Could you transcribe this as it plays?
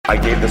I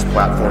gave this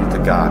platform to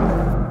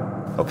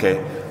God, okay?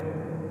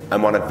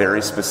 I'm on a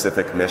very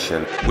specific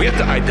mission. We have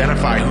to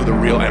identify who the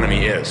real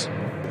enemy is.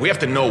 We have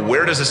to know,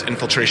 where does this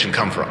infiltration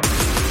come from?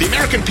 The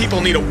American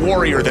people need a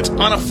warrior that's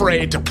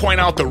unafraid to point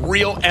out the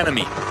real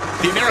enemy.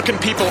 The American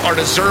people are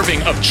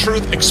deserving of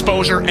truth,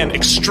 exposure, and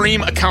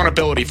extreme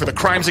accountability for the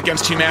crimes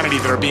against humanity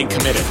that are being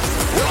committed.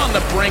 We're on the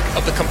brink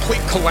of the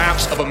complete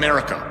collapse of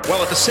America,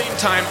 while at the same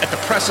time at the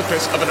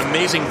precipice of an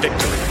amazing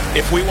victory.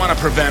 If we want to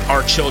prevent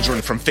our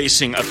children from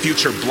facing a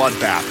future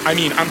bloodbath,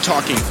 I'm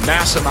talking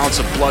mass amounts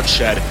of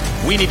bloodshed,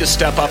 we need to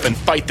step up and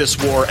fight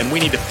this war, and we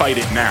need to fight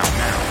it now.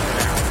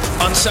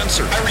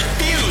 Uncensored. I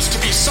refuse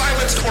to be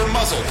silenced or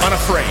muzzled.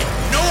 Unafraid.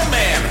 No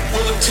man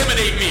will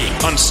intimidate me.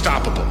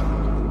 Unstoppable.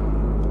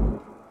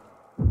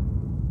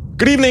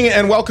 Good evening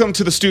and welcome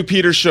to the Stu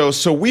Peters Show.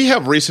 So we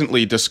have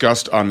recently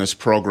discussed on this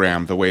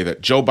program the way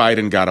that Joe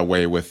Biden got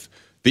away with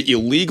the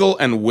illegal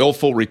and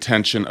willful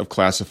retention of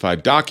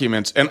classified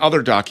documents and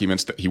other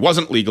documents that he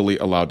wasn't legally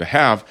allowed to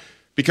have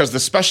because the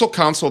special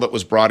counsel that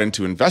was brought in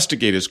to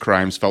investigate his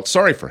crimes felt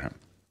sorry for him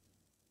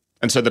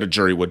and said that a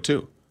jury would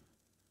too.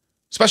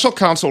 Special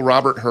counsel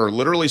Robert Hur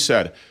literally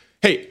said,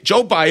 hey,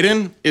 Joe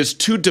Biden is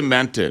too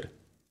demented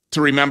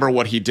to remember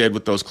what he did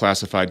with those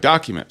classified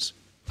documents,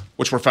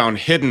 which were found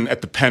hidden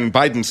at the Penn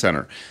Biden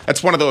Center.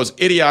 That's one of those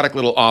idiotic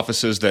little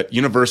offices that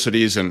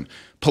universities and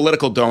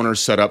political donors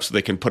set up so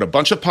they can put a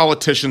bunch of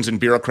politicians and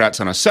bureaucrats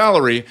on a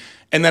salary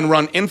and then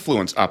run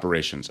influence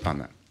operations on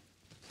them.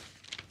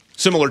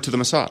 Similar to the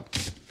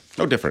Mossad.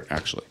 No different,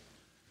 actually.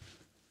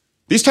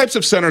 These types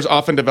of centers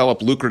often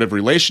develop lucrative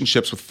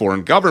relationships with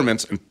foreign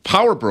governments and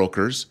power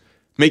brokers,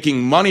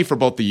 making money for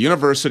both the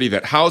university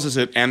that houses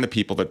it and the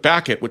people that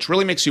back it, which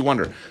really makes you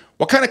wonder,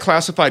 what kind of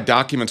classified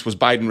documents was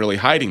Biden really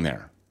hiding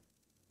there?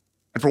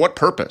 And for what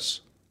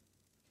purpose?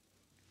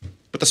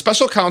 But the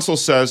special counsel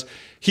says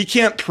he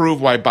can't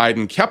prove why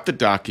Biden kept the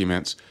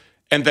documents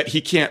and that he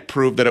can't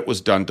prove that it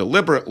was done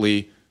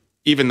deliberately,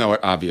 even though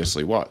it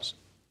obviously was.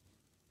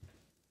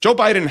 Joe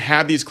Biden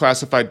had these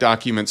classified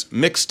documents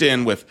mixed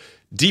in with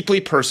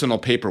deeply personal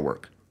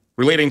paperwork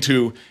relating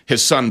to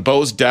his son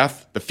Beau's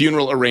death, the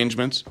funeral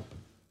arrangements.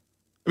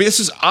 This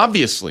is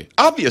obviously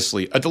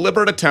a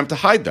deliberate attempt to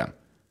hide them.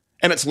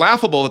 And it's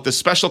laughable that the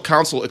special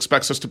counsel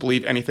expects us to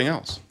believe anything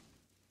else.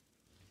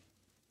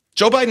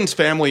 Joe Biden's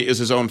family is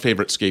his own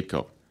favorite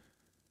scapegoat,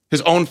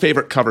 his own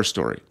favorite cover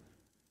story.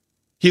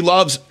 He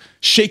loves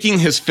shaking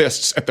his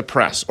fists at the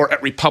press or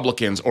at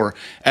Republicans or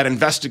at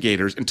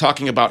investigators and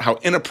talking about how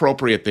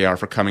inappropriate they are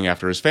for coming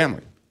after his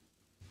family.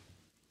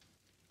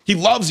 He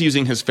loves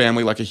using his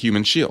family like a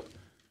human shield.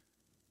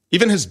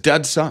 Even his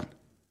dead son.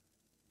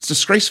 It's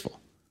disgraceful.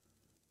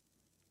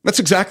 That's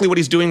exactly what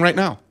he's doing right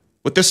now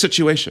with this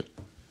situation.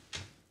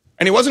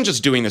 And he wasn't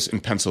just doing this in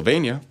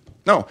Pennsylvania.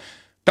 No,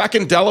 back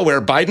in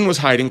Delaware, Biden was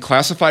hiding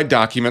classified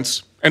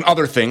documents and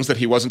other things that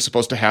he wasn't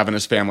supposed to have in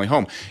his family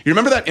home. You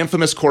remember that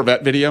infamous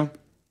Corvette video?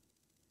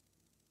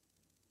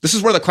 This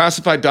is where the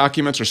classified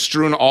documents are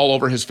strewn all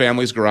over his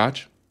family's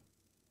garage.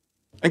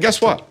 And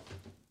guess what?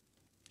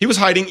 He was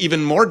hiding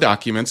even more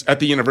documents at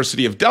the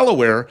University of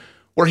Delaware,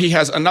 where he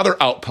has another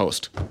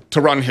outpost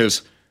to run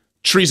his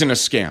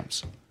treasonous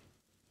scams.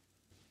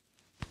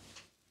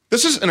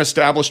 This is an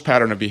established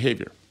pattern of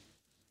behavior.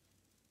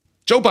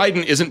 Joe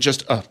Biden isn't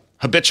just a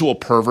habitual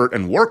pervert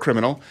and war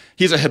criminal.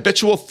 He's a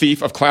habitual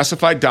thief of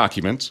classified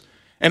documents,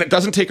 and it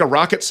doesn't take a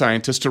rocket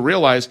scientist to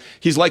realize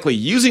he's likely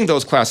using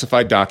those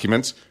classified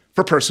documents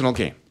for personal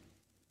gain.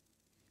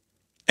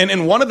 And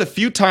in one of the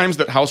few times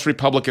that House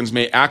Republicans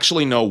may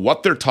actually know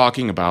what they're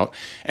talking about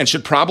and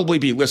should probably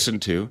be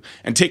listened to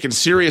and taken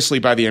seriously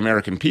by the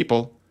American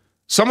people,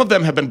 some of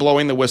them have been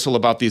blowing the whistle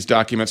about these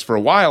documents for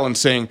a while and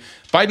saying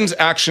Biden's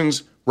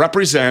actions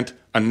represent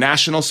a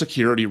national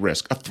security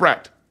risk, a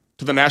threat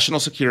to the national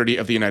security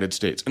of the United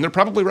States. And they're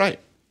probably right.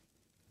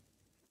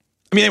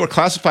 They were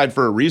classified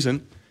for a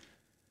reason.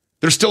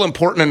 They're still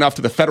important enough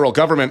to the federal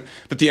government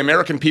that the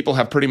American people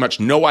have pretty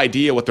much no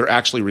idea what they're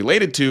actually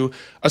related to,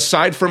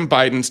 aside from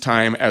Biden's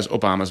time as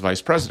Obama's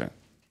vice president.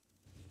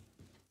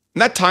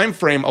 And that time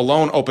frame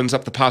alone opens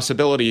up the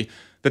possibility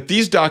that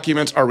these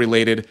documents are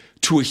related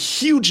to a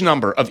huge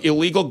number of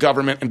illegal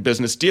government and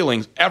business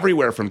dealings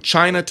everywhere from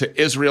China to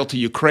Israel to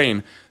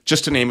Ukraine,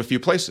 just to name a few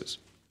places.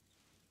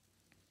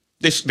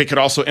 They could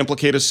also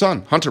implicate his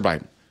son, Hunter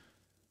Biden.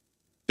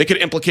 They could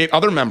implicate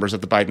other members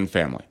of the Biden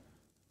family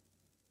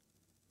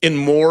in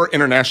more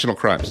international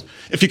crimes.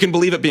 If you can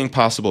believe it being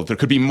possible, there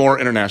could be more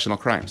international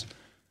crimes.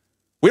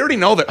 We already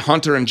know that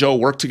Hunter and Joe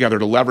worked together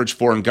to leverage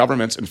foreign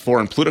governments and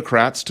foreign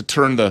plutocrats to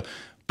turn the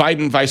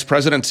Biden vice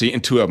presidency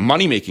into a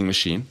money-making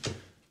machine.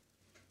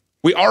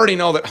 We already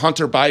know that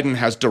Hunter Biden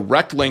has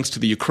direct links to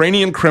the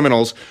Ukrainian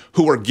criminals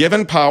who were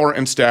given power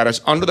and status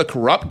under the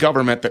corrupt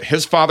government that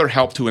his father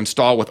helped to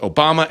install with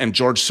Obama and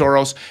George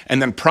Soros and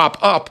then prop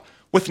up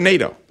with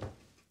NATO.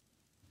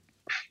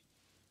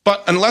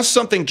 But unless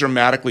something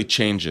dramatically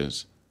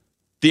changes,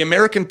 the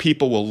American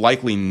people will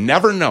likely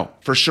never know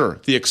for sure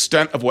the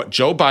extent of what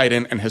Joe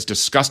Biden and his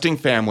disgusting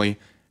family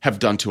have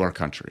done to our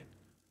country.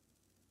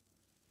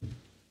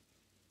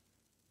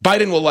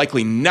 Biden will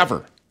likely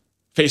never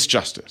face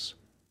justice.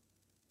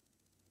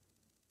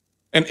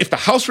 And if the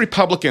House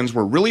Republicans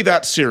were really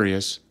that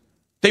serious,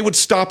 they would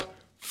stop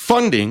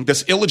funding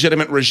this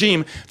illegitimate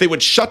regime. They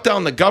would shut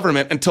down the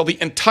government until the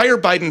entire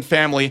Biden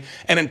family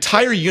and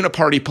entire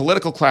uniparty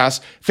political class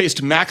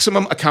faced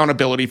maximum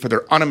accountability for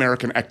their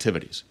un-American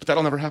activities. But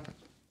that'll never happen.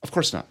 Of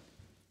course not.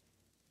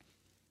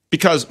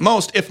 Because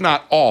most, if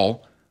not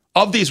all,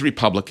 of these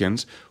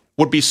Republicans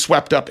would be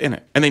swept up in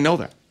it, and they know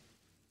that.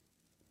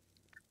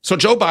 So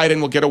Joe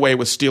Biden will get away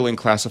with stealing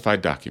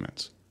classified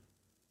documents.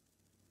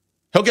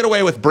 He'll get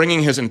away with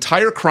bringing his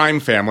entire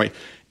crime family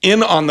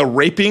in on the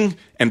raping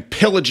and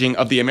pillaging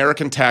of the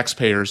American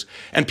taxpayers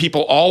and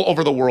people all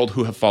over the world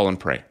who have fallen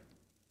prey.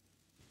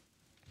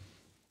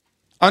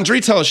 Andriy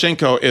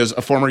Teleshenko is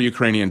a former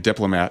Ukrainian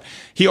diplomat.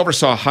 He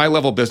oversaw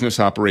high-level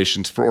business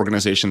operations for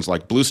organizations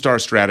like Blue Star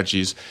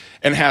Strategies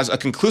and has a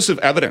conclusive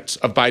evidence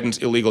of Biden's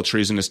illegal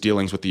treasonous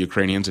dealings with the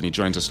Ukrainians, and he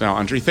joins us now.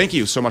 Andriy, thank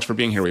you so much for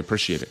being here. We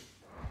appreciate it.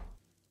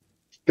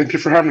 Thank you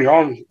for having me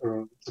on.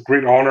 It's a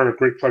great honor and a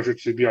great pleasure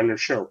to be on your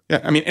show.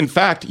 Yeah, I mean, in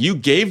fact, you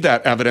gave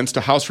that evidence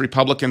to House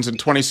Republicans in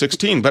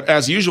 2016, but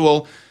as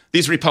usual,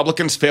 these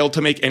Republicans failed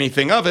to make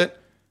anything of it,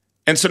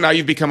 and so now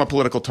you've become a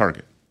political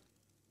target.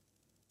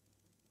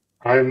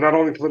 I am not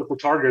only a political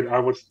target, I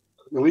was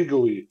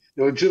illegally,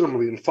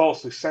 illegitimately, and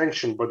falsely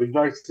sanctioned by the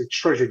United States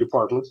Treasury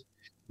Department,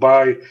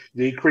 by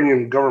the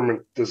Ukrainian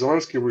government, the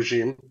Zelensky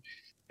regime,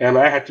 and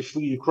I had to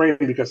flee Ukraine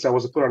because I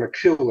was put on a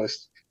kill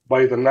list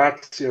by the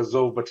Nazi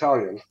Azov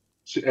battalion,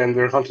 and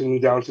they're hunting me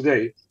down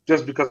today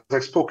just because I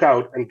spoke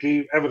out and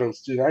gave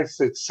evidence to the United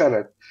States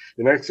Senate,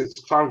 the United States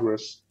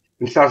Congress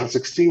in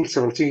 2016,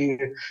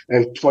 17,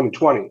 and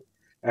 2020.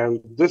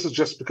 And this is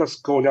just because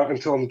going out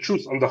and telling the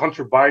truth on the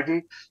Hunter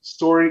Biden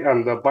story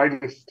and the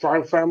Biden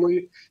crime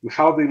family and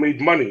how they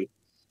made money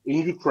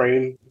in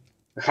Ukraine,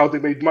 how they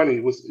made money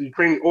with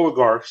Ukrainian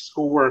oligarchs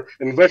who were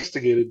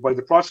investigated by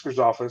the prosecutor's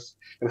office,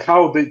 and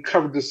how they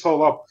covered this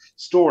whole up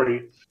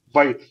story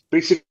by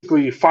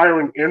basically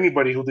firing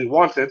anybody who they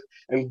wanted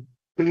and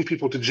putting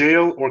people to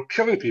jail or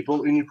killing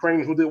people in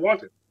Ukraine who they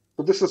wanted.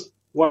 So this is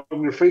what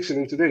we're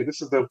facing today.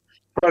 This is the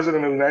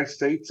president of the United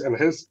States and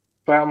his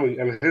family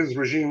and his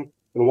regime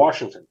in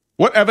Washington.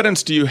 What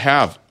evidence do you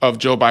have of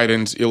Joe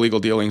Biden's illegal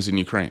dealings in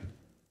Ukraine?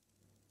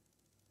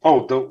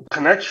 Oh, the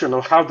connection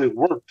of how they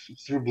worked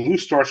through Blue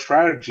Star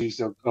Strategies,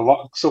 a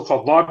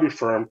so-called lobby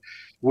firm,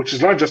 which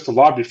is not just a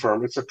lobby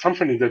firm. It's a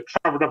company that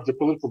covered up the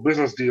political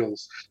business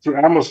deals through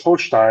Amos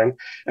Hochstein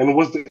and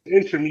was the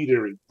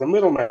intermediary, the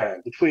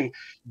middleman between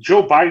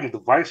Joe Biden, the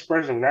vice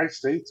president of the United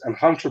States, and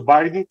Hunter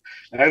Biden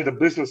and the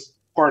business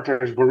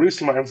partners,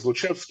 Burisma and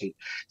Zlochevsky.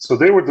 So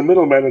they were the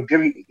middleman and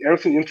getting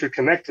everything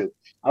interconnected.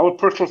 I would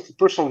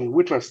personally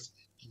witness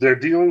their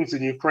dealings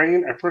in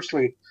Ukraine. I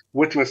personally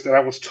witnessed that I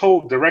was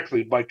told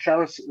directly by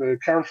Karen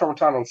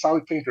Tramontano and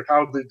Sally Painter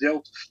how they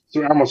dealt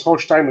through Amos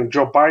Hochstein and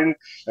Joe Biden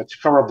to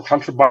cover up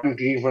Hunter Biden,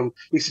 gave him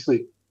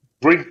basically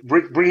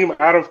bring him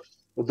out of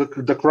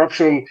the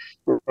corruption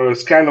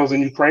scandals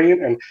in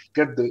Ukraine and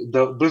get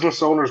the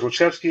business owners,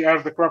 Zlochevsky, out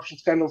of the corruption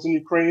scandals in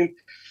Ukraine.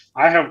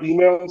 I have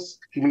emails,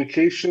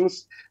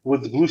 communications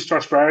with Blue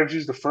Star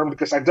Strategies, the firm,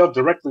 because I dealt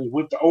directly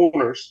with the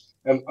owners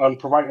and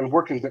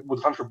working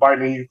with Hunter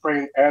Biden in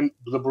Ukraine and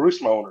the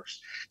Burisma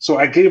owners. So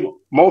I gave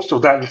most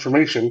of that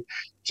information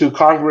to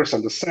Congress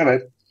and the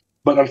Senate,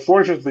 but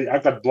unfortunately I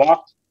got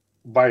blocked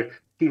by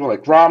people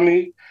like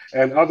Romney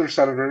and other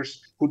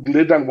senators who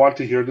did not want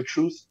to hear the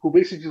truth, who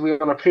basically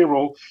on a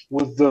payroll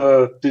with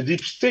the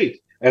deep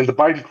state and the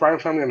Biden crime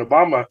family and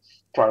Obama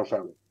crime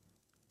family.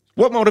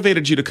 What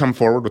motivated you to come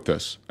forward with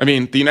this? I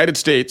mean, the United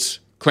States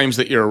claims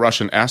that you're a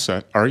Russian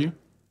asset. Are you?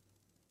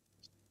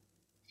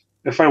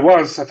 If I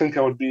was, I think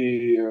I would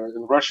be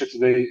in Russia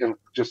today and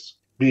just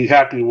be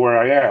happy where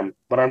I am.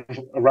 But I'm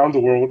around the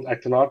world. I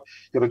cannot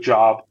get a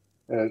job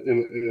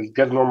and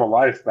get a normal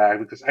life back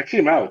because I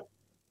came out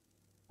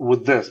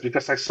with this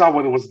because I saw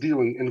what it was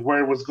dealing and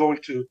where it was going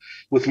to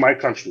with my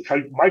country. How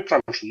my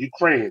country,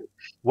 Ukraine,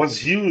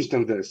 was used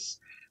in this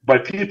by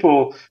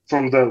people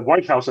from the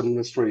White House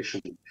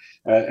administration.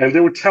 And they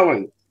were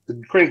telling the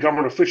Ukrainian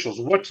government officials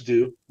what to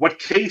do, what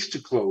case to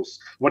close,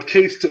 what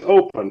case to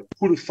open,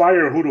 who to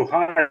fire, who to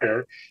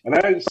hire. And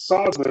I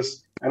saw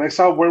this, and I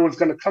saw where it was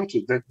going to come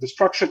to, the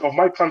destruction of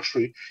my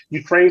country,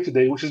 Ukraine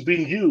today, which is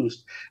being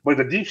used by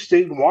the deep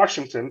state in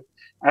Washington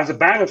as a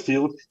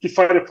battlefield to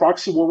fight a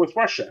proxy war with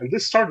Russia. And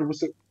this started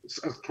with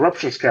a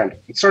corruption scandal.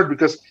 It started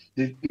because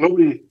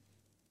nobody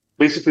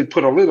basically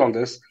put a lid on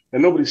this,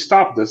 and nobody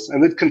stopped this,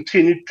 and it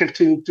continued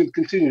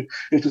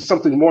into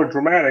something more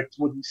dramatic,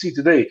 what we see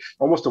today,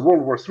 almost a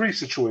World War III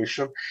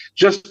situation,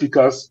 just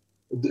because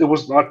it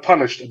was not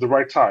punished at the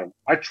right time.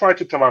 I tried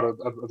to come out at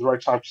the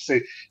right time to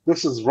say,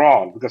 this is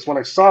wrong, because when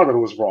I saw that it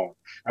was wrong,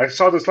 I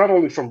saw this not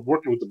only from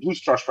working with the Blue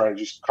Star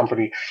Strategies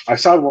company, I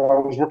saw it while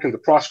I was working in the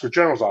Prosecutor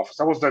General's office.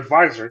 I was the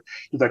advisor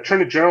to the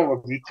Attorney General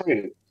of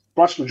Ukraine,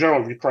 Prosecutor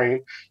General of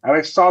Ukraine, and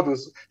I saw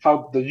this,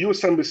 how the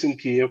U.S. Embassy in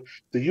Kiev,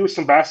 the U.S.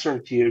 Ambassador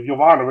in Kiev,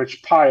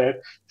 Yovanovitch, Pyatt,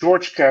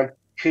 George Kent,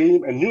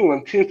 and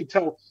Newland came to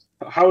tell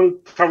how to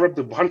cover up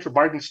the Hunter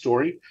Biden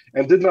story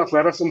and did not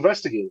let us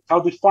investigate it. How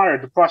they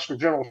fired the Prosecutor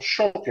General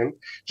Shokin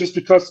just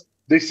because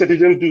they said he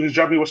didn't do his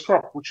job, he was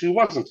corrupt, which he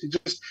wasn't. He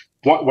just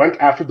went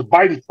after the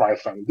Biden crime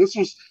family.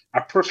 I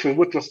personally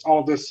witnessed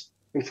all this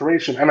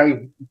information, and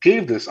I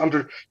gave this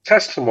under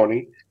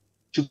testimony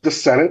to the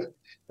Senate,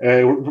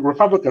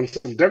 Republicans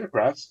and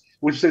Democrats,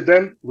 which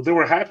they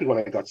were happy when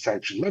I got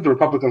sanctioned. Not the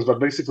Republicans, but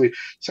basically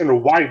Senator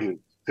Wyden,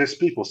 his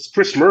people.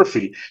 Chris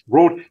Murphy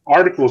wrote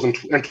articles and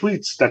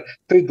tweets that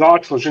thank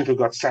God Lajinko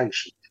got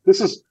sanctioned.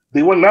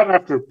 They went not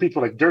after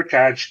people like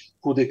Derkach,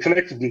 who they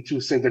connected me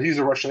to, saying that he's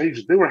a Russian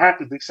agent. They were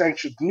happy they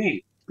sanctioned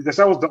me because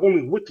I was the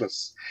only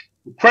witness,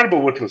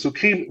 credible witness, who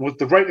came with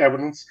the right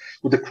evidence,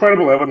 with the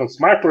credible evidence,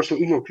 my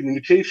personal email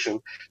communication,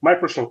 my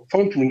personal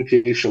phone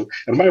communication,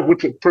 and my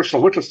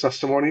personal witness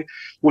testimony,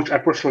 which I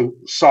personally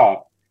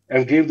saw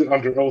and gave it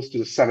under oath to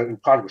the Senate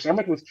and Congress. I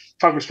met with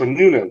Congressman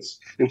Nunes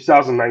in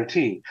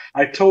 2019.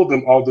 I told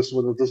them all this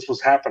when this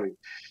was happening.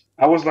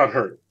 I was not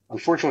heard.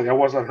 Unfortunately, I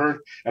was not heard,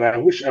 and I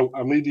wish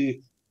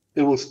maybe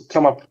it will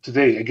come up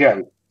today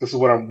again. This is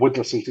what I'm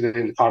witnessing today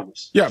in the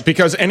Congress. Yeah,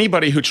 because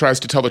anybody who tries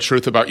to tell the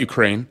truth about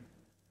Ukraine,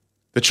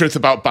 the truth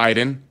about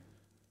Biden,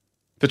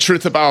 the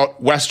truth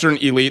about Western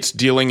elites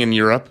dealing in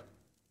Europe,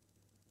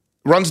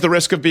 runs the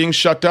risk of being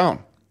shut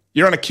down.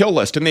 You're on a kill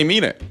list, and they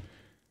mean it.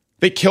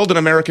 They killed an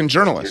American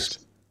journalist.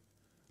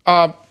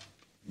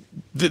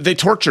 They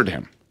tortured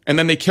him, and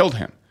then they killed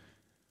him.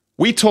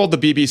 We told the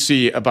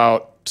BBC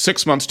about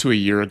 6 months to a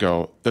year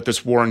ago that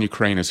this war in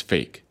Ukraine is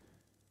fake,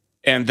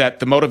 and that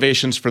the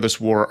motivations for this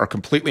war are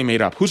completely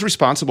made up. Who's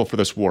responsible for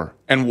this war,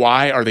 and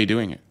why are they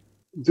doing it?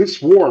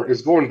 This war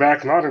is going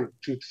back not in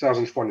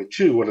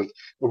 2022 when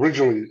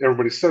originally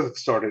everybody says it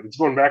started. It's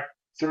going back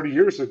 30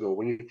 years ago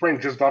when Ukraine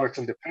just got its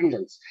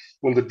independence,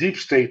 when the deep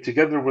state,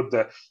 together with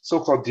the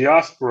so-called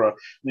diaspora,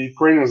 the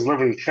Ukrainians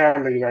living in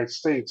Canada, the United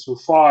States, who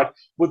fought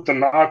with the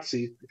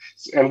Nazis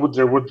and with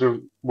their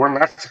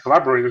Nazi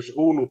collaborators,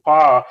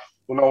 UNUPA,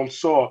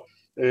 UNONSO,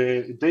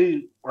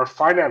 they are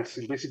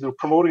financing, basically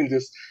promoting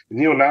this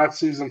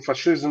neo-Nazis and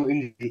fascism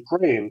in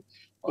Ukraine,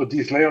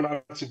 these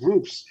neo-Nazi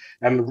groups.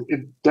 And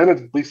then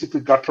it basically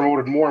got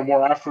promoted more and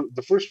more after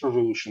the first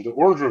revolution, the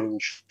Orange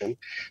Revolution.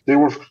 They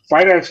were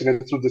financing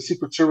it through the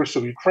Secret Service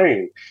of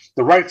Ukraine.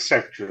 The right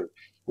sector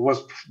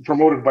was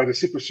promoted by the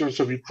Secret Service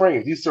of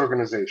Ukraine, these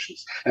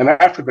organizations. And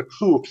after the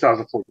coup of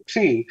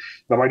 2014,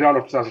 the Maidan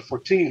of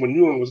 2014, when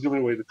Nuland was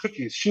giving away the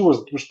cookies, she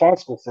was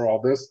responsible for all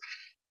this.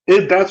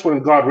 That's when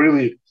it got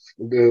really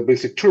the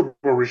basic turbo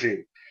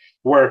regime,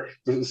 where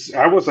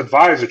I was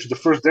advisor to the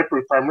first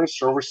deputy prime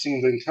minister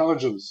overseeing the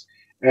intelligence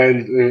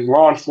and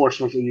law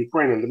enforcement in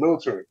Ukraine and the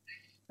military.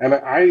 And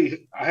I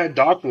had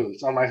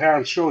documents on my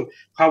hands showing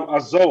how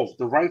Azov,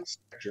 the right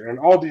sector, and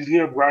all these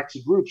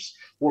neo-Nazi groups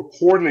were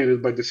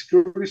coordinated by the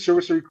Security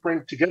Service of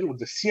Ukraine together with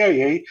the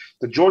CIA,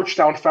 the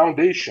Georgetown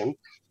Foundation,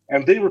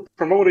 and they were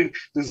promoting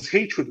this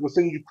hatred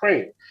within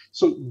Ukraine.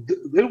 So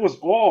it was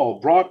all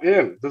brought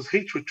in, this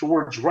hatred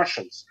towards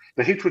Russians,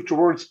 the hatred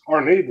towards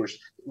our neighbors.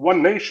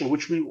 One nation,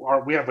 which we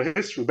have a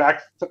history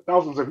back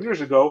thousands of years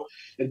ago,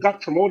 it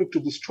got promoted to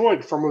destroy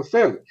it from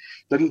within.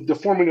 The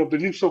forming of the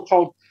new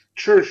so-called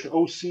church,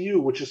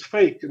 OCU, which is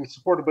fake and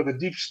supported by the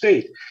deep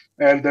state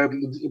and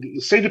the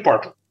State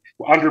Department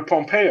under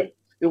Pompeo.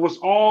 It was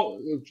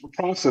all a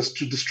process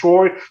to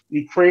destroy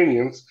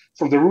Ukrainians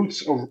from the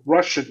roots of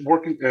Russia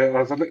working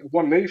as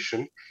one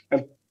nation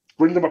and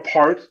bring them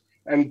apart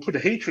and put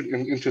hatred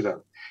into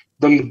them.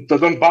 Then the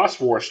Donbass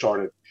war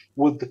started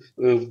with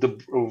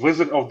the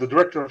visit of the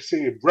director of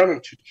CIA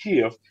Brennan to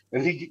Kiev,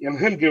 and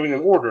him giving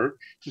an order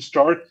to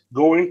start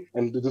going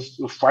and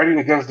fighting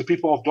against the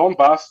people of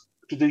Donbass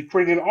to the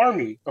Ukrainian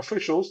army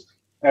officials,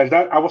 and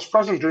that I was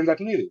present during that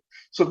meeting.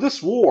 So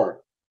this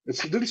war, it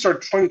didn't start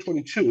in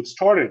 2022. It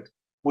started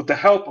with the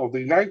help of the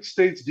United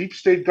States deep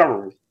state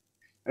government,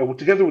 and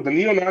together with the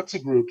neo-Nazi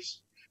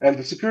groups and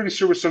the Security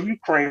Service of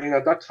Ukraine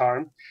at that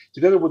time,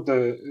 together with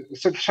the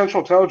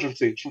Central Intelligence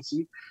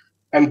Agency,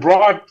 and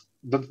brought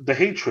the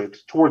hatred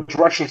towards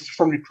Russians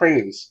from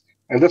Ukrainians.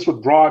 And that's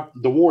what brought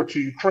the war to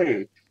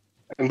Ukraine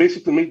and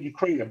basically made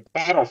Ukraine a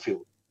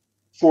battlefield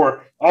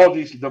for all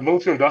the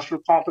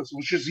military-industrial complex,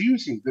 which is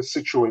using this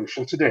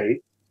situation today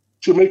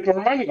to make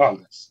more money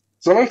on this.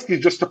 Zelensky is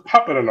just a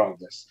puppet in all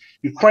this.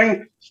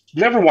 Ukraine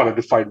never wanted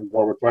to fight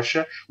war with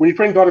Russia. When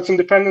Ukraine got its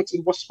independence,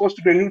 it was supposed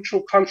to be a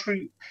neutral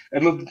country,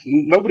 and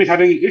nobody had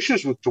any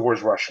issues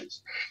towards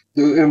Russians.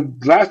 In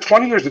the last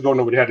 20 years ago,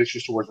 nobody had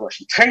issues towards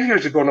Russians. 10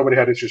 years ago, nobody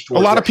had issues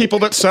towards Russians. A lot of people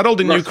that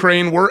settled in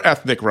Ukraine were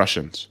ethnic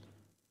Russians.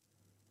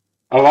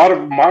 A lot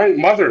of my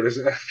mother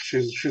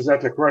she's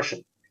ethnic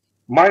Russian.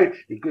 My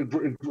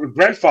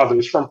grandfather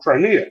is from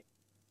Crimea.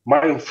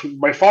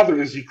 My father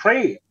is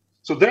Ukrainian.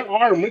 So there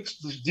are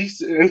mixed,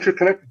 these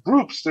interconnected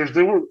groups.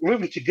 They were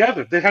living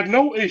together. They had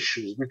no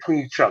issues between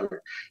each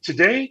other.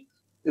 Today,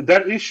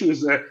 that issue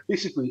is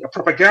basically a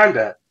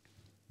propaganda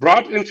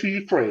brought into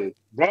Ukraine,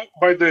 brought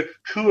by the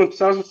coup in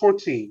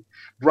 2014,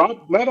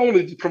 brought not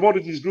only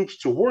promoted these groups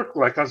to work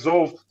like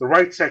Azov, the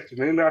right sector,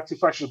 the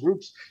anti-fascist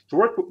groups, to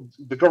work with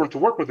the government to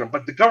work with them,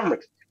 but the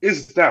government is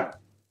them.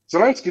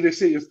 Zelensky, they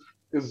say,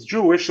 is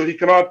Jewish, so he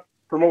cannot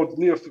promote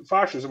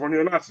neo-fascism or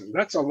neo-Nazism.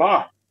 That's a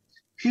lie.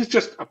 He's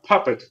just a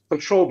puppet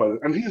controlled by it.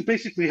 And he's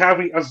basically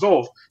having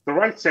Azov, the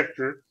right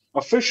sector,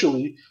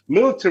 officially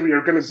military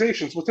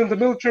organizations within the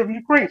military of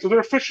Ukraine. So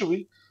they're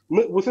officially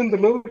within the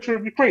military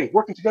of Ukraine,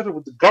 working together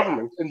with the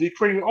government and the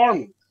Ukrainian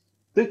army.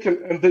 They can,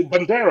 and the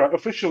Bandera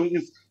officially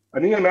is a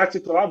neo-Nazi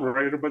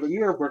collaborator by the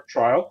Nuremberg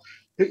trial,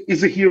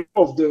 is a hero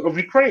of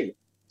Ukraine.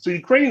 So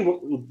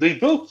Ukraine, they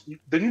built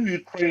the new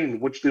Ukraine,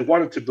 which they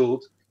wanted to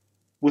build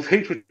with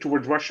hatred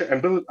towards Russia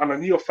and build it on a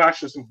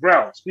neo-fascism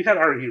grounds. We had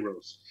our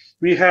heroes.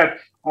 We had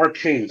our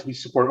kings. We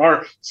support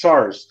our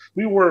tsars.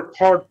 We were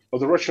part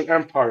of the Russian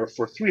Empire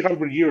for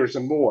 300 years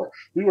and more.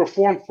 We were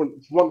formed from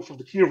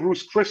the Kiev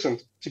Rus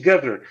crescent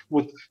together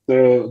with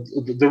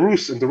the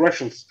Rus and the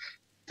Russians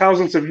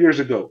thousands of years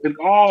ago. It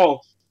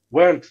all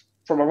went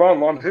from a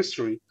long, long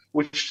history,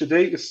 which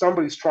today is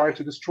somebody's trying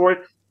to destroy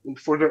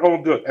for their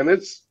own good. And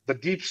it's the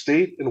deep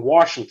state in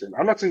Washington.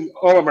 I'm not saying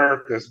all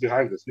America is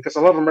behind this, because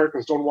a lot of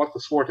Americans don't want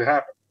this war to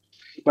happen.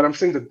 But I'm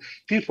saying that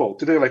people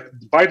today, like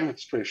the Biden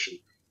administration,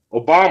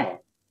 Obama,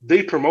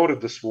 they promoted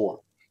this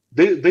war.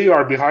 They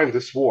are behind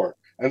this war.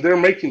 And they're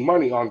making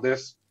money on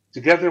this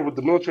together with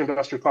the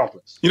military-industrial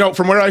complex. You know,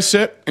 from where I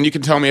sit, and you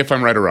can tell me if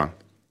I'm right or wrong,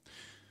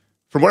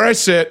 from where I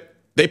sit,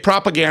 they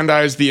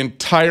propagandize the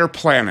entire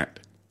planet.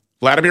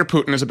 Vladimir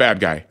Putin is a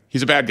bad guy.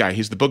 He's a bad guy.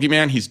 He's the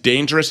boogeyman. He's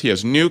dangerous. He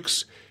has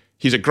nukes.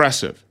 He's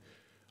aggressive.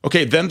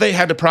 Okay, then they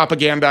had to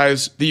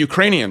propagandize the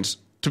Ukrainians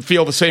to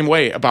feel the same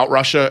way about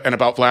Russia and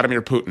about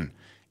Vladimir Putin.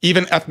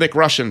 Even ethnic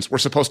Russians were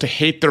supposed to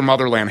hate their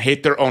motherland,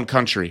 hate their own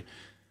country.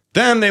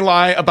 Then they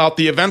lie about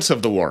the events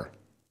of the war.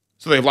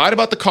 So they lied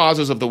about the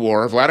causes of the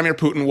war. Vladimir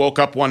Putin woke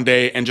up one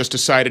day and just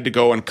decided to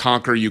go and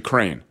conquer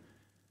Ukraine.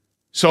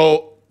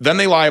 So then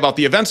they lie about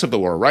the events of the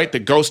war, right? The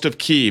ghost of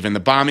Kyiv and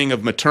the bombing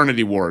of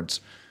maternity wards.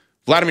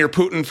 Vladimir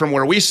Putin, from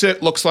where we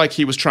sit, looks like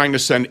he was trying to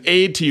send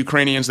aid to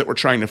Ukrainians that were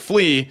trying to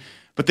flee,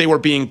 but they were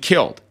being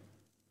killed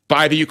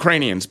by the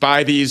Ukrainians,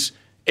 by these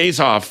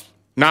Azov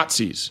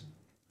Nazis.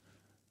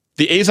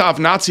 The Azov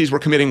Nazis were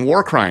committing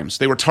war crimes.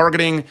 They were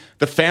targeting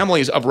the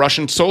families of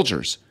Russian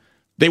soldiers.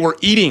 They were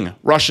eating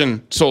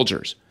Russian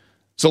soldiers.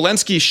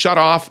 Zelensky shut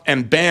off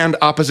and banned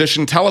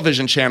opposition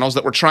television channels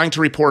that were trying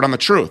to report on the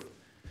truth.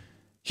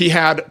 He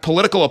had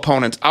political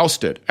opponents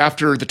ousted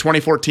after the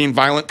 2014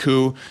 violent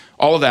coup,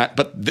 all of that.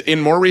 But in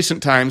more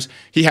recent times,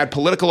 he had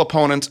political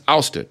opponents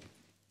ousted,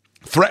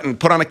 threatened,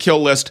 put on a kill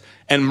list,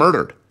 and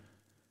murdered.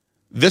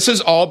 This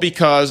is all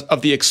because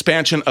of the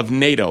expansion of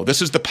NATO.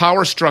 This is the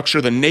power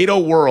structure, the NATO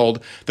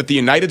world that the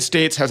United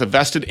States has a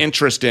vested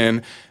interest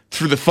in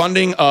through the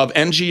funding of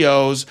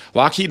NGOs,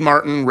 Lockheed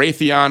Martin,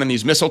 Raytheon, and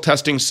these missile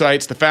testing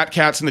sites, the fat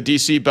cats in the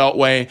DC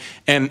Beltway,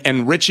 and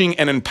enriching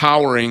and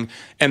empowering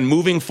and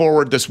moving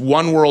forward this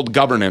one world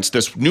governance,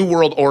 this new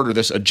world order,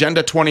 this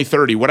Agenda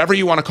 2030, whatever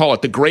you want to call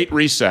it, the Great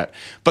Reset.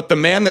 But the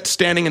man that's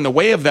standing in the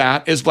way of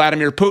that is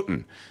Vladimir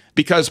Putin,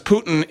 because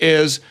Putin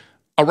is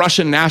a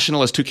Russian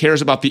nationalist who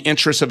cares about the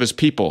interests of his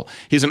people.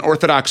 He's an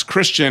Orthodox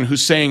Christian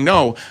who's saying,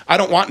 no, I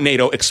don't want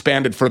NATO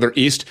expanded further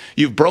east.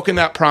 You've broken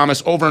that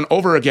promise over and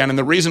over again. And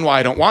the reason why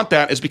I don't want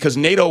that is because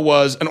NATO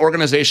was an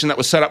organization that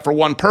was set up for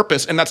one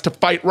purpose, and that's to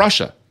fight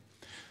Russia.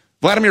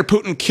 Vladimir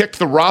Putin kicked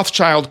the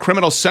Rothschild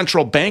criminal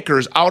central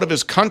bankers out of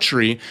his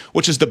country,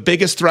 which is the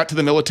biggest threat to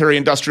the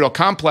military-industrial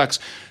complex.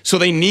 So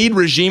they need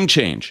regime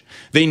change.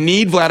 They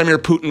need Vladimir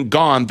Putin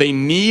gone. They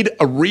need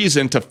a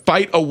reason to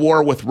fight a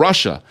war with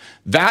Russia.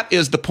 That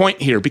is the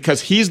point here,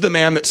 because he's the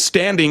man that's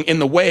standing in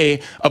the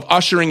way of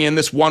ushering in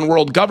this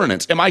one-world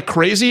governance. Am I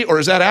crazy, or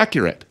is that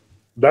accurate?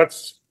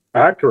 That's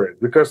accurate,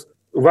 because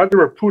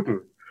Vladimir Putin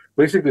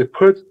basically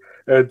put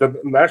the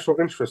national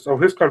interests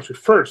of his country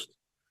first.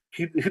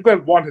 He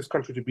didn't want his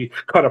country to be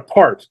cut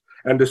apart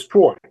and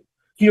destroyed.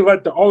 He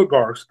let the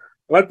oligarchs,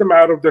 let them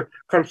out of the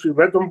country,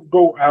 let them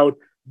go out,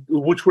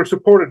 which were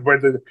supported by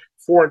the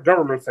foreign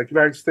governments like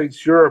United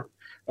States, Europe,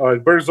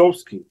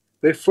 Berezovsky.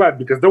 They fled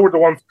because they were the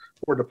ones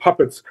who were the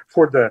puppets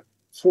for the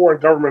foreign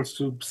governments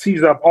to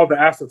seize up all the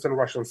assets in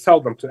Russia and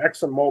sell them to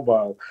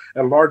ExxonMobil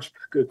and large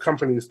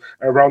companies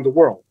around the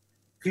world.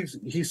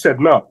 He said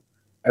no.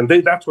 And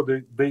that's what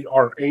they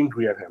are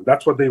angry at him.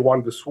 That's what they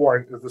want this war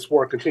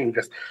to continue,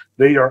 because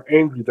they are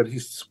angry that he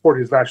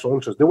supports his national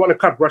interests. They want to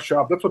cut Russia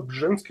up. That's what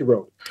Brzezinski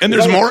wrote. And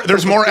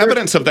there's more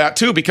evidence of that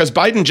too, because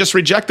Biden just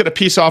rejected a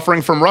peace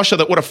offering from Russia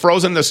that would have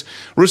frozen this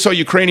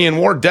Russo-Ukrainian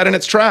war dead in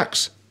its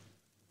tracks.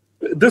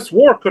 This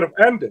war could have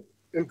ended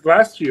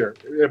last year,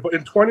 but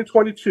in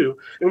 2022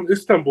 in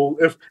Istanbul,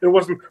 if it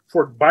wasn't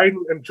for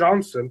Biden and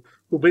Johnson,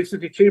 who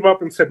basically came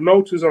up and said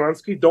no to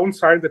Zelensky, don't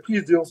sign the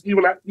peace deals,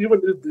 even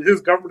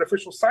his government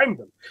officials signed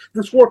them.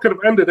 This war could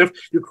have ended if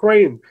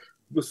Ukraine,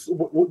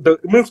 the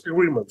Minsk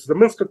agreements, the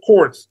Minsk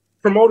Accords,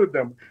 promoted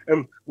them,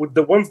 and with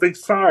the ones they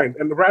signed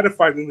and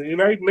ratified in the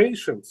United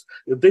Nations,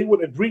 if they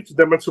would agree to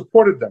them and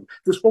supported them,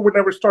 this war would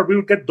never start. We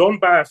would get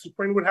Donbass.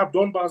 Ukraine would have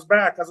Donbass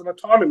back as an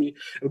autonomy,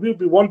 and we would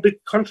be one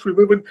big country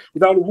living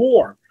without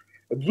war.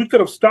 We could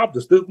have stopped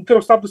this. We could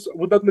have stopped this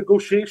without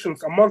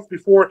negotiations a month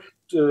before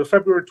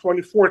February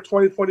 24,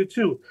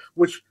 2022,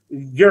 which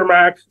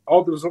Yermak,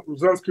 all the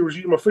Zelensky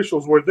regime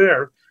officials were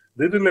there.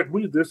 They didn't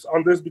agree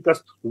on this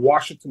because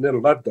Washington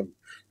didn't let them.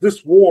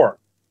 This war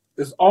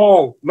is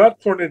all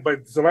not coordinated by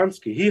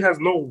Zelensky. He has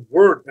no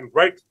word and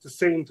right to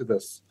say into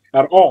this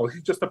at all.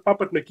 He's just a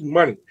puppet making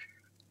money.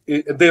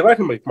 They let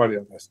him make money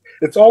on this.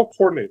 It's all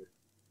coordinated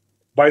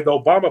by the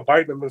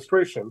Obama-Biden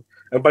administration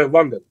and by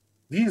London.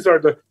 These are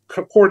the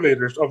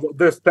coordinators of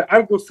this. The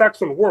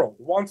Anglo-Saxon world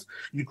wants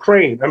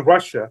Ukraine and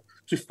Russia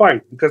to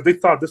fight because they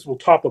thought this will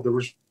topple the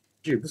regime.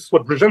 This is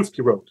what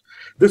Brzezinski wrote.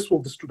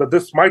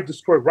 This might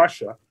destroy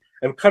Russia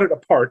and cut it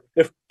apart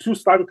if two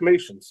Slavic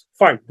nations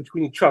fight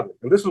between each other.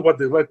 And this is what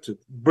they led to.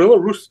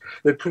 Belarus,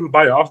 they couldn't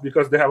buy off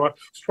because they have a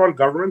strong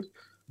government.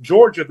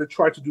 Georgia, they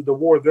tried to do the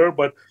war there,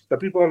 but the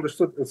people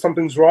understood that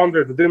something's wrong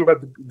there. They didn't let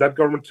that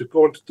government to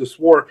go into this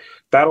war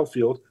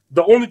battlefield.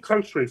 The only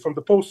country from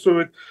the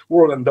post-Soviet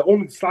world and the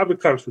only Slavic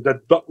country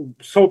that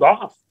sold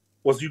off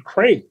was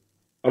Ukraine.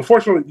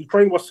 Unfortunately,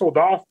 Ukraine was sold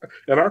off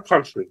in our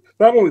country,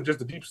 not only just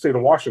the deep state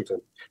in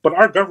Washington, but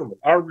our government,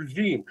 our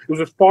regime was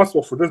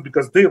responsible for this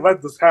because they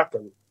let this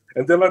happen.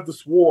 And they let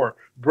this war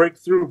break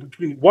through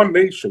between one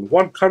nation,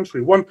 one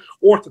country, one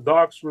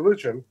Orthodox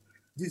religion.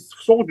 These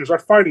soldiers are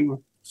fighting,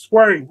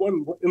 swearing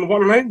in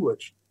one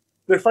language.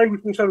 They're fighting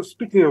with each other,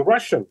 speaking in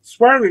Russian,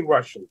 swearing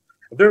Russian.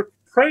 They're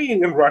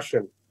praying in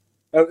Russian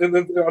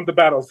on the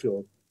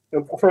battlefield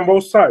and from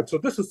both sides. So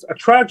this is a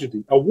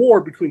tragedy, a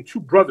war between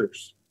two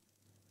brothers.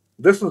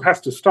 This has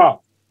to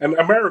stop. And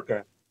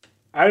America,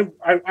 I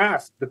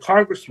asked the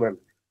congressman,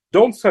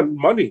 don't send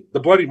money, the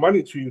bloody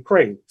money to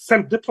Ukraine.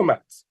 Send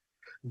diplomats.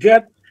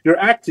 Get your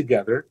act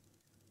together.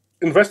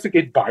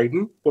 Investigate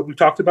Biden, what we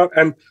talked about,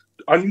 and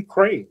on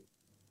Ukraine.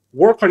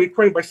 Work on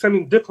Ukraine by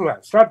sending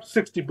diplomats, not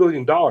 $60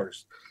 billion.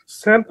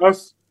 Send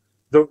us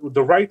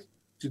the right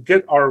to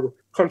get our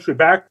country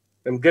back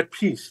and get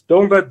peace.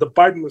 Don't let the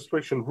Biden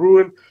administration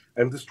ruin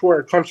and destroy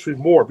our country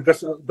more,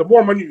 because the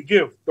more money you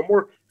give, the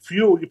more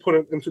fuel you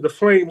put into the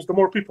flames, the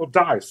more people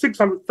die.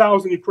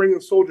 600,000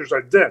 Ukrainian soldiers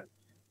are dead.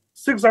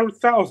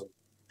 600,000.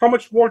 How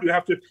much more do you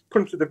have to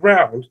put into the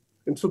ground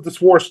until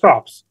this war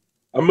stops?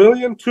 1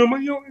 million, 2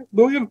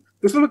 million?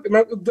 This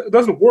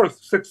doesn't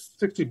worth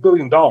 $60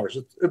 billion.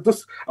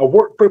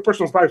 A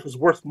person's life is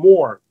worth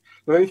more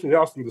than anything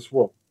else in this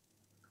world.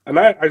 And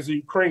I, as a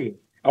Ukrainian,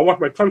 I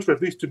want my country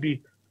at least to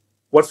be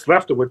what's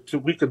left of it, so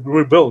we could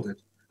rebuild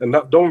it and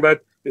don't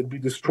let it be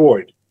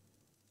destroyed.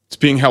 It's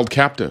being held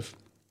captive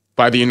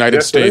by the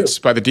United States,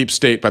 by the deep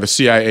state, by the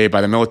CIA, by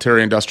the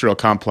military-industrial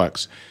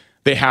complex.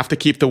 They have to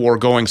keep the war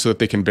going so that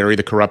they can bury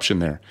the corruption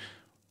there.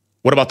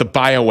 What about the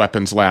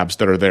bioweapons labs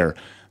that are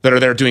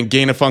there doing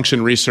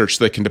gain-of-function research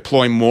so they can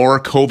deploy more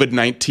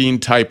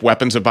COVID-19 type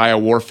weapons of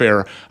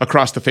biowarfare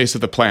across the face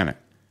of the planet?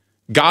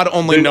 God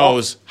only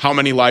knows how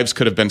many lives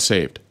could have been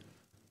saved.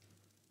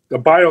 The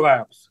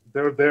biolabs,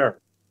 they're there.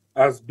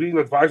 As being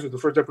advisor to the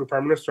first deputy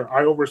prime minister,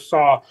 I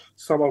oversaw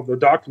some of the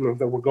documents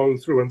that were going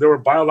through, and there were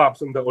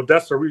biolabs in the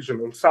Odessa region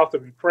in south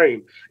of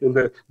Ukraine,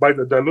 by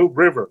the Danube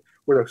River,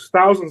 where there's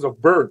thousands of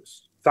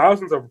birds,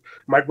 thousands of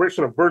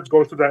migration of birds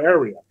going through that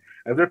area,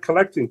 and they're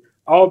collecting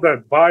all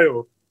that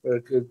bio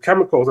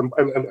chemicals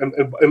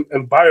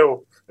and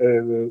bio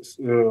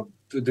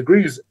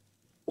degrees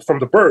from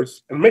the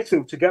birds and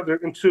mixing together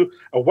into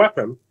a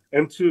weapon,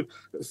 into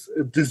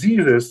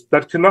diseases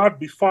that cannot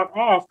be fought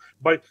off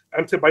by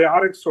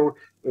antibiotics or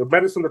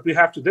medicine that we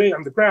have today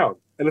on the ground.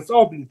 And it's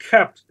all being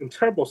kept in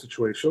terrible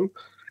situation,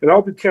 and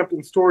all being kept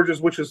in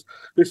storages which is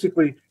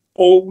basically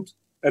old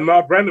and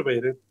not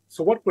renovated.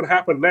 So what would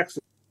happen next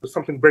if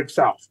something breaks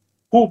out?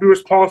 Who will be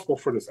responsible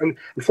for this? And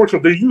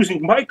unfortunately, they're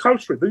using my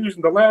country, they're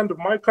using the land of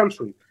my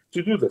country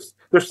to do this.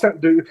 They're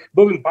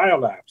building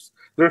biolabs.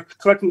 They're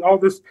collecting all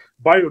this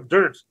bio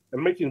dirt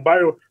and making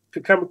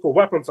biochemical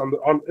weapons on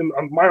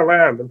my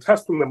land and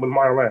testing them in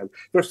my land.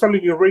 They're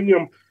sending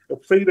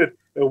uranium-plated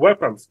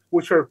weapons,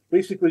 which are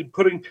basically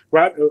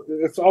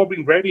it's all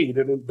being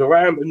radiated in the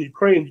land in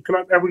Ukraine. You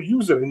cannot ever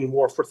use it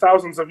anymore for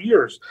thousands of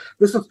years.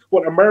 This is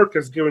what America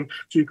is giving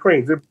to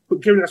Ukraine. They're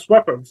giving us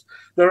weapons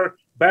that are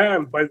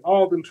banned by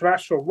all the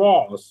international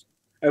laws,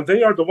 and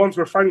they are the ones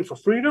who are fighting for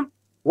freedom.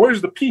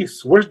 Where's the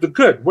peace? Where's the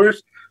good?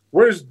 Where's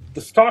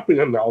the stopping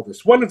in all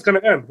this? When it's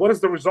going to end? What is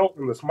the result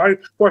in this? My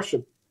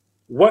question,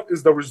 what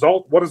is the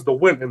result? What is the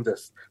win in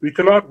this? We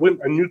cannot win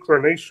a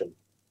nuclear nation.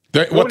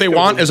 What they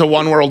want is a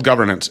one-world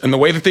governance, and the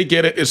way that they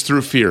get it is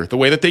through fear. The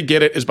way that they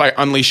get it is by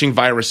unleashing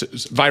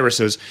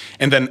viruses,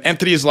 and then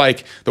entities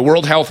like the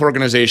World Health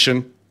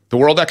Organization, the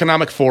World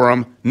Economic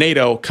Forum,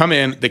 NATO come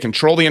in. They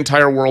control the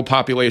entire world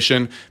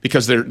population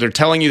because they're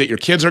telling you that your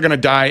kids are going to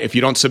die if you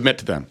don't submit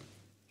to them.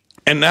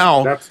 And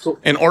now,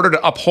 in order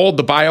to uphold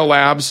the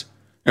biolabs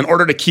In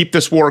order to keep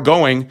this war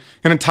going,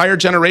 an entire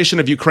generation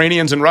of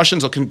Ukrainians and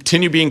Russians will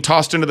continue being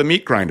tossed into the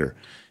meat grinder.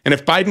 And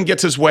if Biden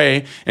gets his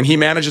way and he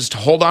manages to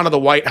hold on to the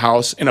White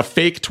House in a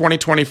fake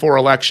 2024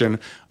 election,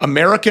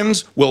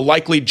 Americans will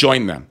likely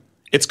join them.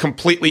 It's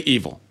completely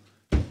evil.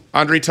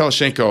 Andriy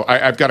Teleshenko,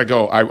 I've got to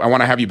go. I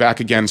want to have you back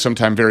again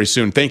sometime very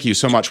soon. Thank you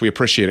so much. We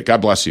appreciate it.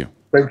 God bless you.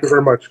 Thank you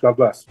very much. God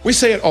bless. We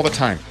say it all the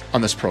time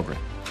on this program.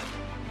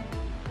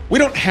 We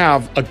don't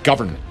have a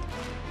government.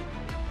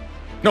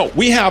 No,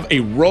 we have a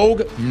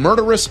rogue,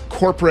 murderous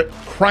corporate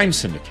crime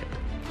syndicate.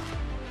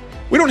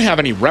 We don't have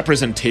any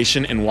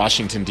representation in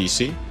Washington,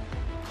 D.C.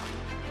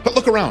 But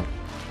look around.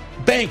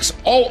 Banks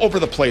all over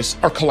the place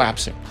are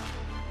collapsing.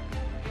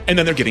 And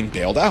then they're getting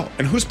bailed out.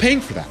 And who's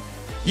paying for that?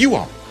 You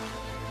are.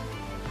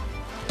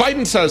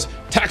 Biden says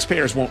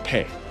taxpayers won't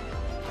pay.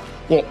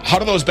 Well, how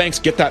do those banks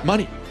get that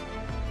money?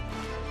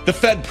 The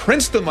Fed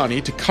prints the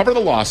money to cover the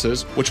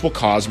losses, which will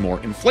cause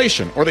more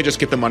inflation, or they just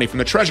get the money from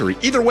the Treasury.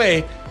 Either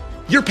way,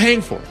 you're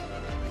paying for it.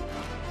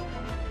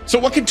 So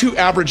what can two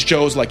average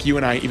Joes like you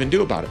and I even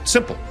do about it?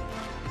 Simple.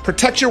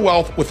 Protect your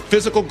wealth with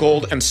physical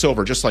gold and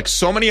silver, just like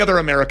so many other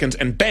Americans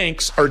and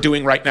banks are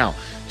doing right now,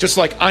 just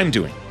like I'm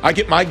doing. I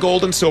get my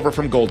gold and silver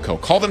from Goldco.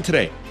 Call them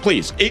today,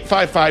 please,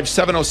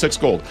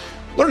 855-706-GOLD.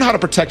 Learn how to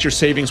protect your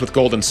savings with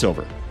gold and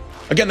silver.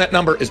 Again, that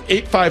number is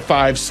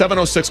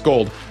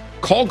 855-706-GOLD.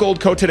 Call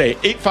Goldco today,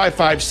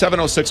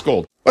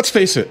 855-706-GOLD. Let's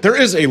face it, there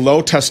is a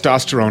low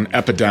testosterone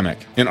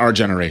epidemic in our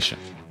generation.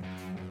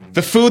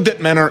 The food that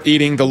men are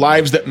eating, the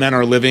lives that men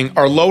are living,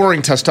 are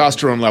lowering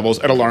testosterone levels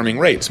at alarming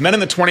rates. Men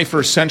in the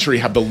 21st century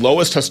have the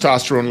lowest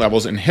testosterone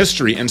levels in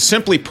history, and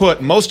simply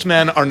put, most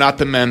men are not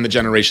the men the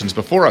generations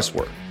before us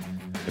were.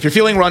 If you're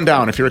feeling run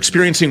down, if you're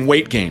experiencing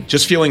weight gain,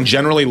 just feeling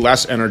generally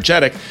less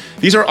energetic,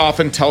 these are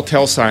often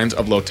telltale signs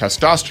of low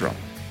testosterone.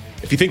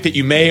 If you think that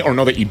you may or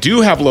know that you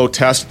do have low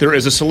test, there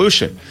is a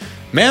solution.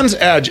 Man's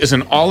Edge is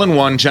an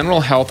all-in-one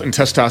general health and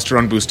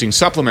testosterone boosting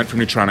supplement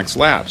from Nutronics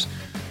Labs.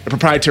 The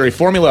proprietary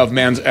formula of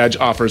Man's Edge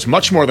offers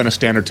much more than a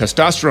standard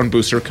testosterone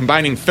booster,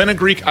 combining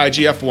fenugreek,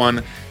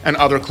 IGF-1, and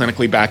other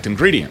clinically backed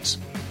ingredients.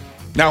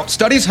 Now,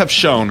 studies have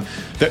shown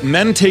that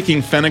men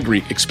taking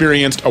fenugreek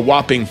experienced a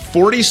whopping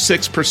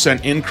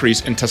 46%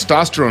 increase in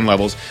testosterone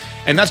levels,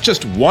 and that's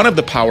just one of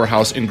the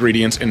powerhouse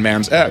ingredients in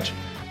Man's Edge.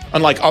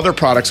 Unlike other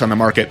products on the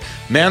market,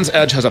 Man's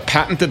Edge has a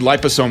patented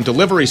liposome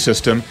delivery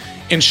system,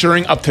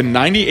 ensuring up to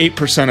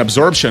 98%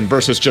 absorption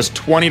versus just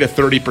 20 to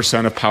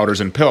 30% of powders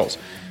and pills.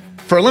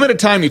 For a limited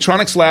time,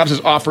 Nutronics Labs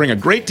is offering a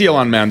great deal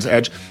on Man's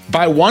Edge.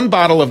 Buy one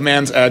bottle of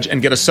Man's Edge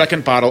and get a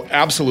second bottle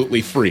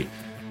absolutely free.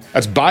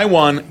 That's buy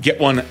one, get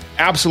one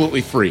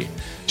absolutely free.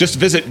 Just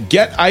visit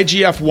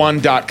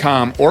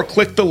getigf1.com or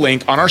click the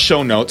link on our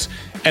show notes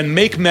and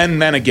make men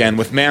men again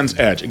with Man's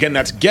Edge. Again,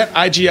 that's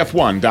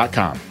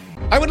getigf1.com.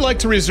 I would like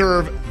to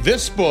reserve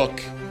this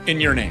book in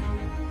your name.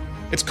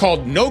 It's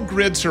called No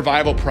Grid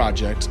Survival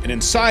Project, and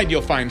inside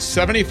you'll find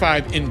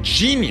 75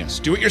 ingenious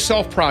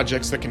do-it-yourself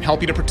projects that can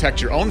help you to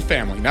protect your own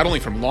family, not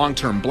only from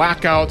long-term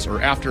blackouts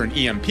or after an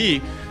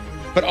EMP,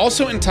 but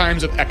also in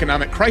times of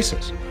economic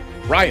crisis,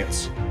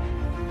 riots,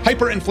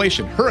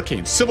 hyperinflation,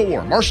 hurricanes, civil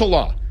war, martial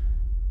law,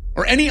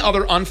 or any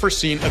other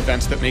unforeseen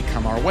events that may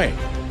come our way.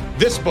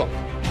 This book,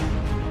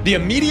 the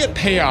immediate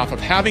payoff of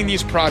having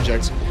these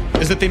projects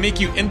is that they make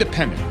you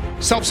independent,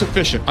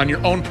 self-sufficient on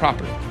your own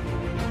property.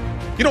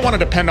 You don't want to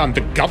depend on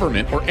the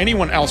government or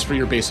anyone else for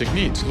your basic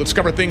needs. You'll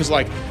discover things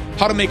like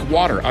how to make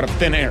water out of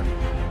thin air,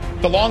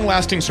 the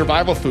long-lasting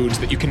survival foods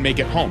that you can make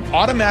at home,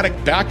 automatic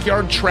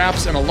backyard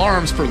traps and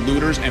alarms for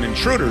looters and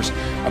intruders,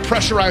 a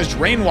pressurized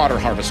rainwater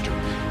harvester,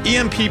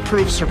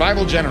 EMP-proof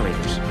survival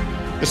generators,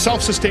 the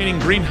self-sustaining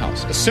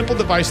greenhouse, a simple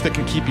device that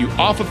can keep you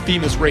off of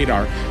FEMA's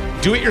radar,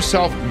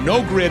 do-it-yourself,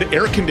 no-grid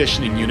air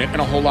conditioning unit,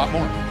 and a whole lot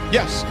more.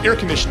 Yes, air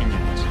conditioning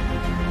units.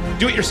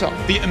 Do it yourself.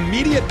 The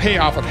immediate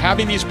payoff of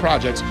having these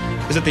projects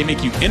is that they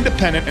make you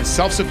independent and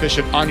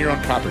self-sufficient on your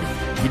own property.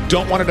 You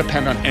don't want to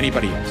depend on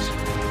anybody else.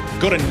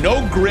 Go to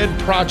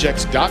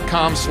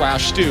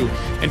nogridprojects.com/stew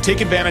and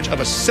take advantage of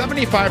a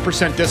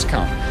 75%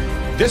 discount.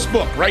 This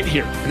book right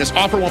here, and this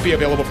offer won't be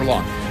available for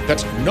long.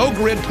 That's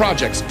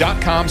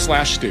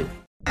nogridprojects.com/stew.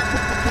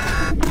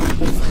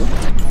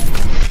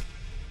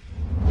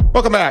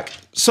 Welcome back.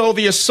 So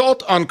the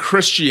assault on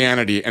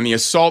Christianity and the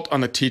assault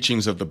on the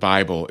teachings of the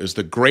Bible is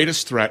the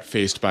greatest threat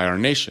faced by our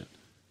nation,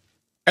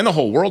 and the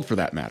whole world for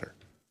that matter.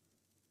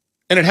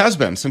 And it has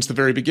been since the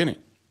very beginning.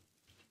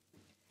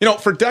 You know,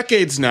 for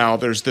decades now,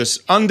 there's this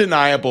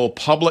undeniable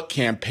public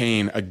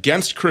campaign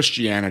against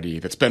Christianity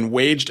that's been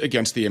waged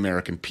against the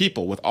American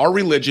people, with our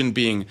religion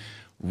being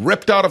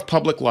ripped out of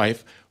public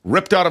life,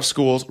 ripped out of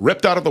schools,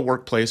 ripped out of the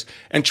workplace,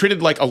 and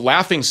treated like a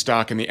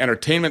laughingstock in the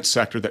entertainment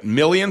sector that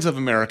millions of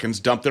Americans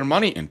dump their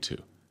money into,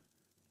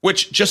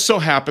 which just so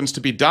happens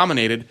to be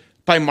dominated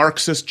by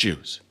Marxist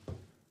Jews.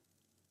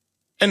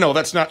 And no,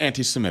 that's not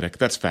anti-Semitic,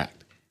 that's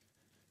fact.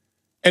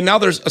 And now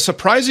there's a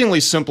surprisingly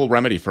simple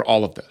remedy for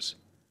all of this.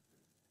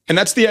 And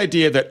that's the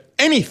idea that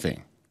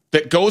anything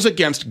that goes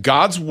against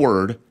God's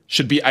word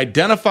should be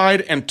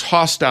identified and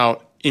tossed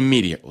out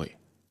immediately.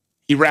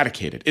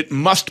 eradicated. It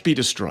must be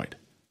destroyed.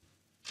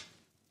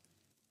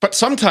 But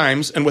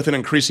sometimes, and with an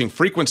increasing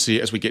frequency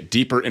as we get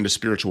deeper into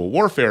spiritual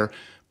warfare,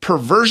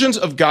 perversions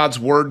of God's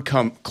word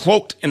come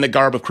cloaked in the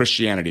garb of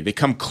Christianity. They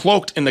come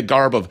cloaked in the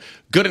garb of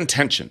good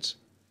intentions.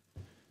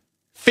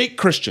 Fake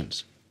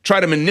Christians try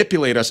to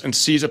manipulate us and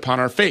seize upon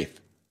our faith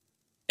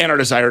and our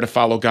desire to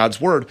follow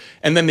God's word,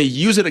 and then they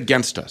use it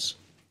against us.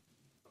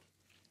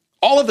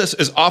 All of this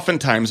is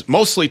oftentimes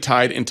mostly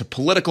tied into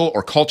political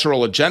or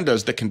cultural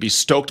agendas that can be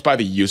stoked by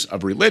the use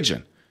of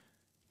religion.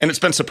 And it's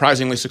been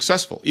surprisingly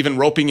successful, even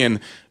roping in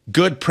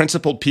good,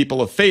 principled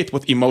people of faith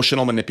with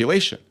emotional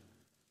manipulation.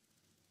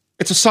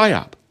 It's a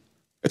psyop.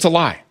 It's a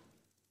lie.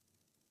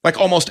 Like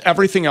almost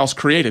everything else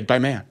created by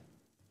man.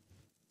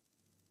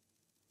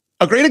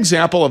 A great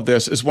example of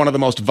this is one of the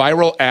most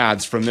viral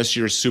ads from this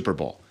year's Super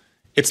Bowl.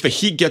 It's the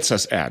He Gets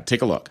Us ad.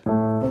 Take a look.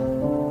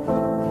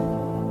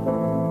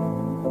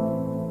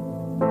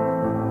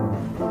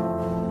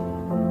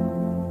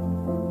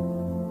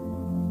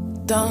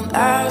 Don't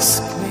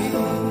ask me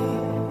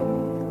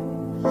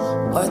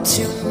what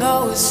you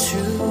know is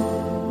true.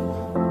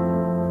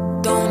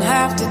 Don't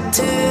have to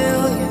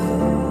tell you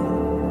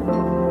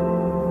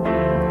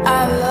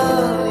I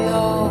love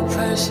your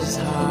precious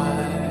heart.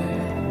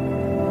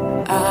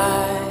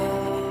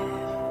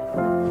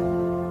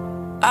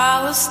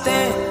 I was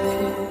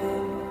standing,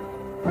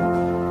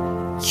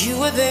 you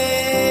were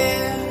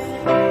there.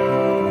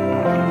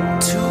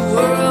 Two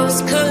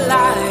worlds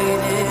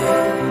collided,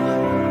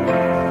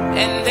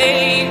 and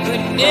they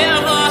could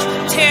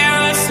never tear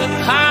us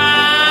apart.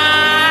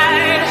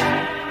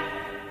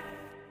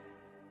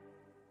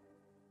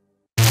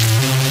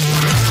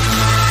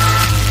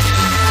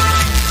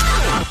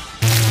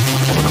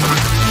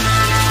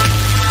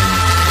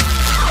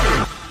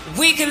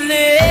 We can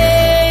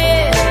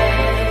live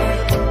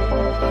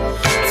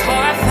for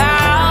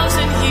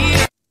 1,000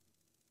 years.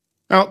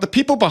 Now, the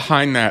people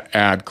behind that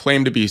ad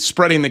claim to be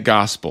spreading the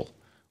gospel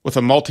with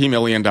a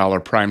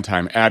multi-million-dollar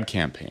primetime ad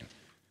campaign.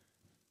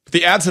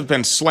 The ads have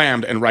been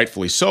slammed, and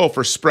rightfully so,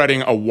 for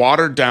spreading a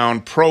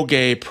watered-down,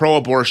 pro-gay,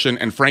 pro-abortion,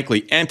 and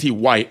frankly,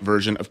 anti-white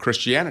version of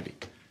Christianity.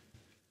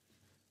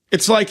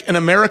 It's like an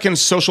American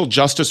social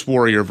justice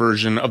warrior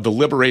version of the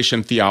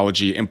liberation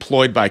theology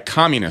employed by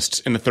communists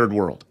in the Third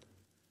World.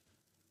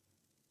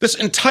 This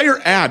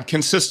entire ad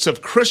consists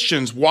of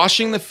Christians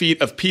washing the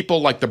feet of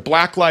people like the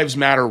Black Lives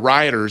Matter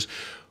rioters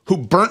who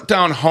burnt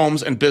down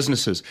homes and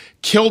businesses,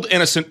 killed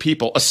innocent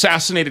people,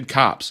 assassinated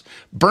cops,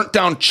 burnt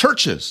down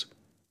churches,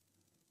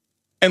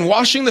 and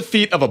washing the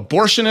feet of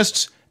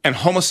abortionists and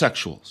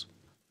homosexuals.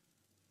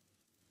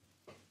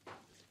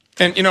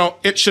 And, you know,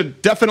 it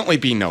should definitely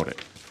be noted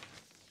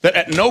that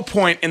at no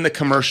point in the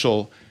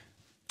commercial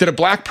did a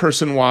black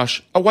person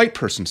wash a white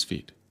person's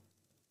feet.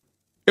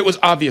 It was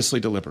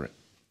obviously deliberate.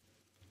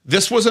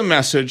 This was a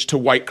message to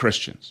white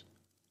Christians.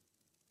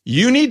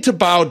 You need to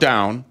bow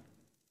down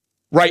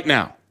right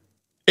now.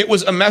 It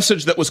was a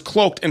message that was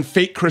cloaked in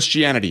fake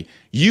Christianity.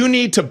 You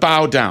need to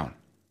bow down.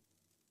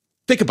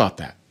 Think about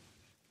that.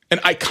 An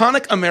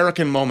iconic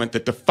American moment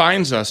that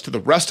defines us to the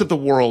rest of the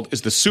world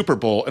is the Super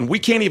Bowl, and we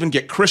can't even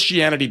get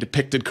Christianity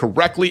depicted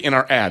correctly in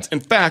our ads.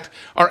 In fact,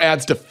 our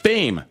ads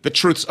defame the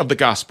truths of the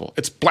gospel.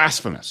 It's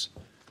blasphemous.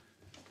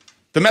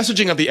 The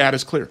messaging of the ad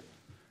is clear.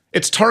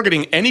 It's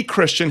targeting any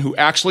Christian who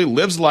actually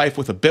lives life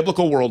with a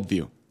biblical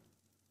worldview.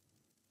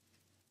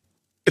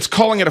 It's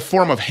calling it a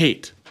form of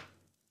hate.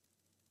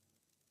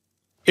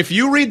 If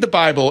you read the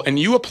Bible and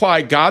you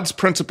apply God's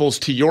principles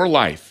to your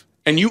life,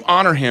 and you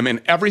honor him in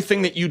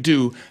everything that you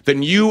do,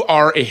 then you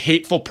are a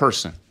hateful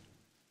person.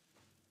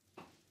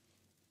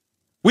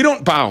 We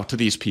don't bow to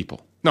these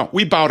people. No,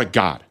 we bow to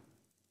God.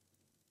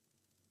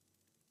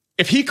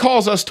 If he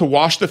calls us to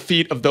wash the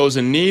feet of those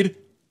in need,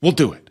 we'll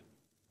do it.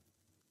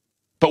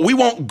 But we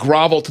won't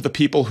grovel to the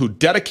people who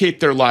dedicate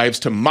their lives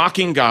to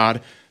mocking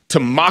God, to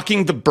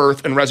mocking the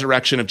birth and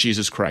resurrection of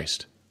Jesus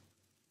Christ.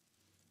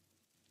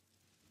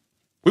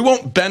 We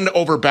won't bend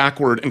over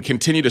backward and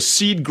continue to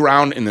cede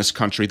ground in this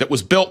country that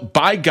was built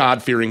by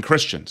God-fearing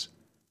Christians.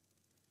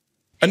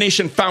 A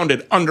nation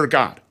founded under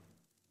God.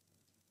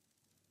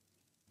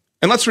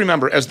 And let's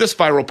remember, as this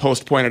viral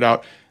post pointed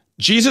out,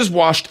 Jesus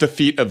washed the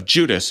feet of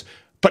Judas,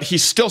 but he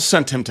still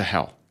sent him to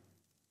hell.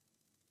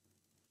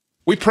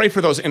 We pray for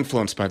those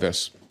influenced by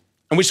this.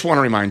 And we just want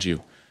to remind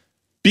you,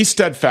 be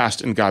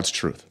steadfast in God's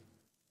truth.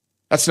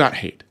 That's not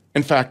hate.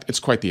 In fact,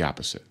 it's quite the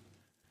opposite.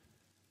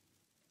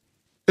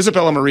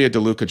 Isabella Maria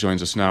DeLuca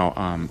joins us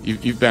now.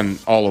 You've been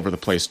all over the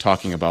place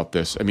talking about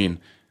this. I mean,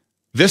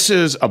 this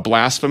is a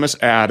blasphemous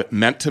ad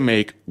meant to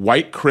make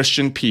white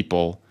Christian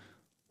people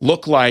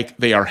look like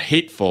they are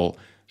hateful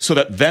so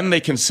that then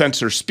they can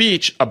censor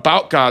speech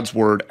about God's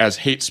word as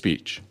hate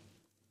speech.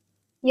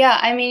 Yeah,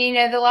 I mean,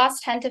 the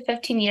last 10 to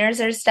 15 years,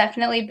 there's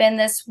definitely been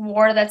this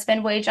war that's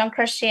been waged on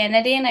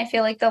Christianity. And I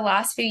feel like the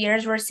last few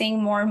years, we're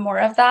seeing more and more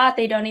of that.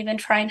 They don't even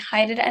try and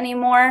hide it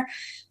anymore.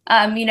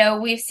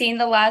 We've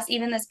seen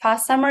even this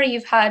past summer,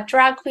 you've had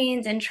drag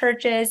queens in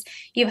churches,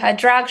 you've had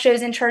drag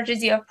shows in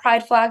churches, you have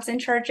pride flags in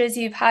churches,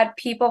 you've had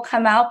people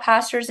come out,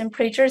 pastors and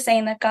preachers,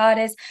 saying that God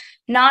is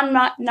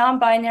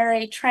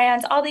non-binary,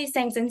 trans, all these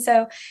things. And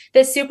so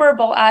this Super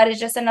Bowl ad is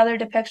just another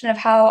depiction of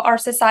how our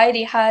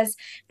society has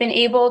been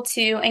able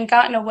to and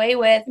gotten away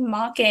with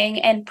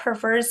mocking and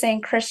perversing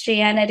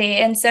Christianity.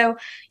 And so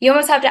you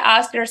almost have to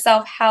ask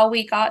yourself how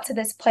we got to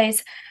this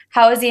place.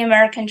 How is the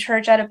American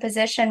church at a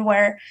position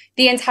where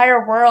the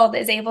entire world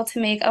is able to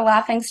make a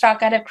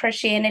laughingstock out of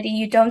Christianity?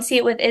 You don't see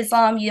it with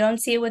Islam. You don't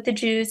see it with the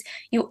Jews.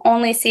 You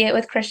only see it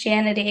with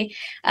Christianity.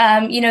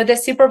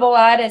 The Super Bowl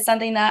ad is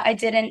something that I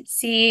didn't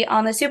see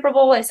on the Super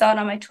Bowl. I saw it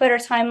on my Twitter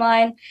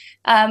timeline.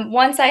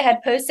 Once I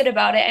had posted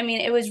about it,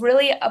 it was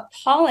really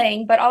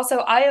appalling, but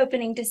also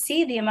eye-opening to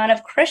see the amount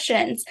of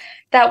Christians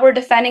that were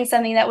defending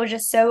something that was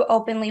just so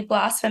openly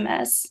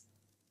blasphemous.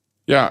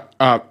 Yeah,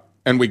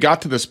 and we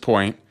got to this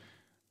point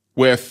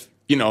with,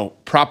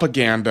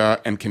 propaganda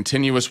and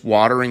continuous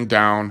watering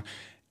down.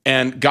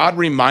 And God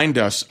remind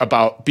us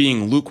about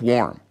being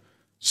lukewarm.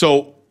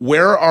 So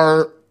where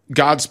are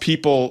God's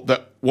people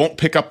that won't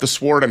pick up the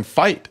sword and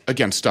fight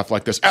against stuff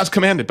like this, as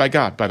commanded by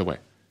God, by the way?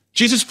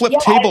 Jesus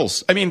flipped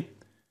tables.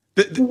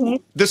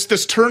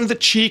 This turn the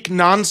cheek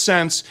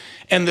nonsense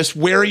and this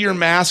wear your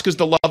mask is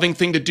the loving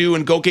thing to do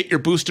and go get your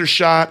booster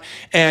shot,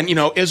 and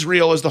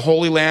Israel is the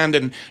Holy Land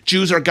and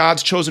Jews are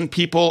God's chosen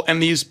people,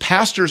 and these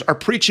pastors are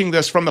preaching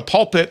this from the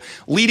pulpit,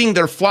 leading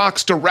their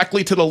flocks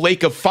directly to the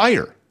lake of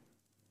fire.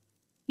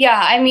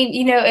 Yeah,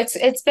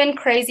 it's been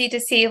crazy to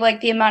see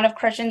the amount of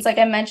Christians, like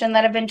I mentioned,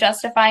 that have been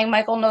justifying.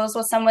 Michael Knowles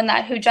was someone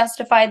who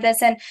justified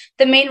this. And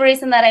the main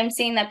reason that I'm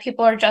seeing that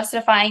people are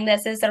justifying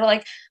this is they're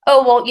like,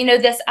 oh, well,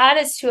 this ad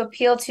is to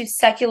appeal to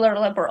secular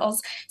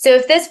liberals. So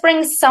if this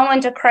brings someone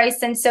to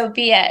Christ, then so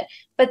be it.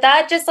 But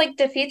that just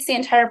defeats the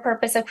entire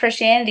purpose of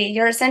Christianity.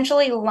 You're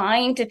essentially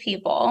lying to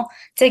people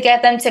to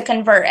get them to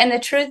convert. And the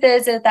truth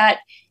is that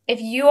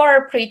if you are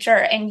a preacher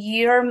and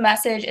your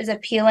message is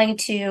appealing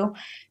to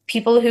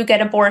people who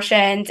get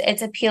abortions,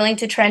 it's appealing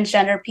to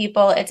transgender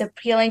people, it's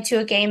appealing to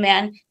a gay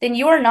man, then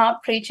you are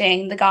not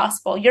preaching the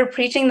gospel. You're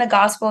preaching the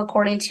gospel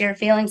according to your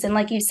feelings. And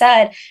like you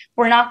said,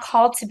 we're not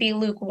called to be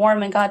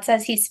lukewarm. And God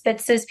says he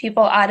spits those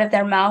people out of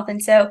their mouth.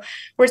 And so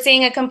we're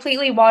seeing a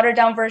completely watered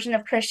down version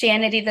of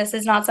Christianity. This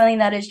is not something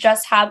that is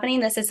just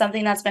happening. This is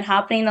something that's been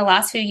happening the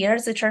last few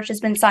years. The church has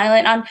been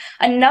silent on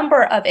a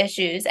number of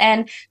issues.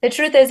 And the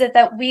truth is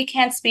that we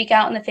can't speak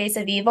out in the face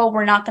of evil.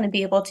 We're not going to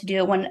be able to do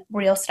it when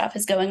real stuff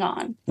is going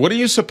on. What do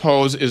you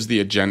suppose is the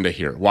agenda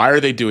here? Why are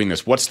they doing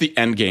this? What's the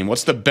end game?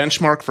 What's the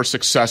benchmark for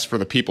success for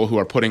the people who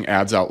are putting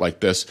ads out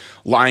like this,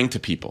 lying to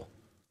people?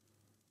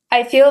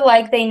 I feel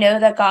like they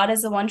know that God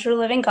is the one true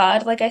living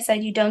God. Like I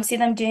said, you don't see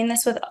them doing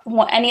this with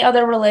any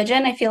other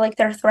religion. I feel like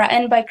they're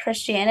threatened by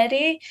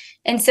Christianity.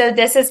 And so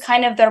this is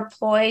kind of their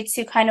ploy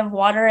to kind of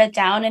water it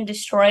down and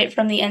destroy it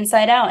from the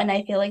inside out. And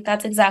I feel like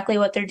that's exactly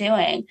what they're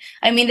doing.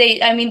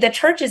 The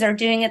churches are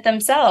doing it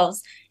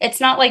themselves. It's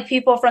not like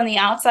people from the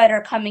outside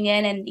are coming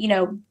in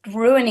and,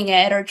 ruining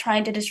it or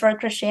trying to destroy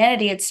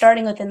Christianity. It's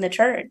starting within the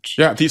church.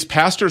 Yeah, these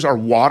pastors are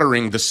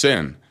watering the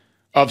sin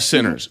of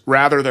sinners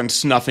rather than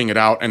snuffing it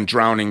out and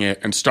drowning it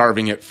and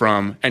starving it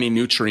from any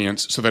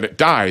nutrients so that it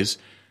dies,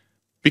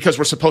 because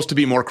we're supposed to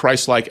be more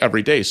Christ-like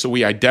every day. So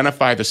we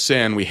identify the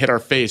sin, we hit our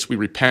face, we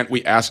repent,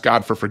 we ask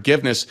God for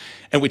forgiveness,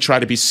 and we try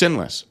to be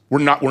sinless. We're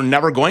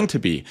never going to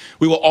be.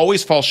 We will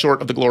always fall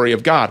short of the glory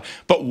of God.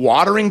 But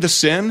watering the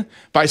sin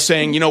by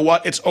saying, you know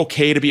what, it's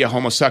okay to be a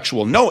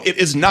homosexual. No, it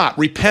is not.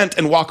 Repent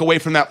and walk away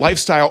from that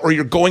lifestyle, or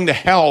you're going to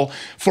hell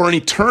for an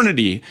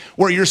eternity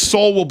where your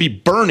soul will be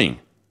burning.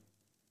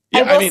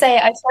 Yeah, I will say,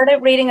 I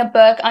started reading a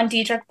book on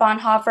Dietrich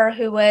Bonhoeffer,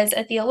 who was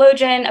a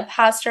theologian, a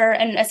pastor,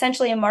 and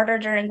essentially a martyr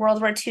during World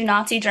War II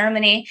Nazi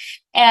Germany.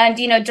 And,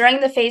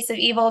 during the face of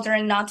evil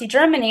during Nazi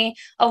Germany,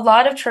 a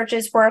lot of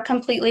churches were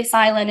completely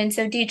silent. And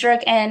so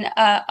Dietrich and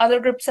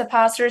other groups of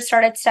pastors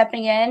started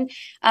stepping in.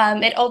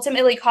 It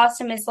ultimately cost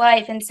him his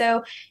life. And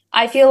so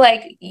I feel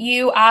like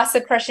you ask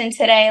a Christian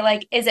today,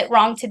 is it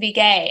wrong to be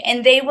gay?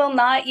 And they will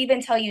not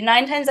even tell you,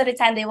 9 times out of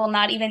 10, they will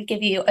not even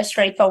give you a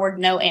straightforward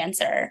no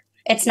answer.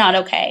 It's not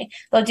okay.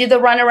 They'll do the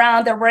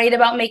runaround. They're worried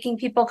about making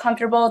people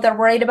comfortable. They're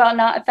worried about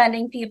not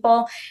offending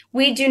people.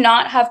 We do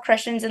not have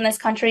Christians in this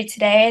country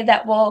today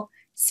that will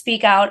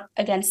speak out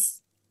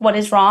against what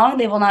is wrong.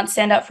 They will not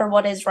stand up for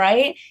what is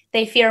right.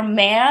 They fear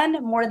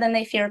man more than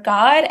they fear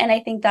God. And I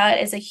think that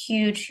is a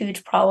huge,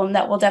 huge problem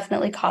that will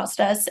definitely cost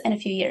us in a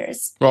few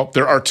years. Well,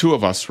 there are 2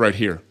 of us right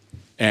here.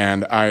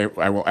 And I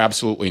will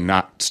absolutely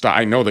not stop.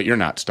 I know that you're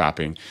not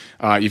stopping.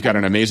 You've got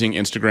an amazing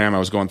Instagram. I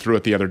was going through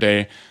it the other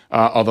day.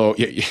 Although,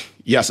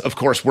 yes, of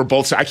course, we're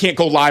both. I can't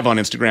go live on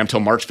Instagram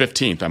till March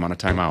 15th. I'm on a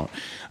timeout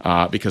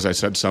because I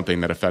said something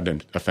that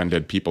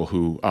offended people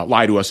who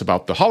lie to us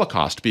about the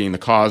Holocaust being the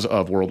cause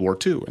of World War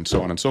II and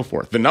so on and so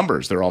forth. The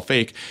numbers, they're all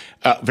fake.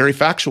 Very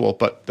factual,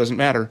 but doesn't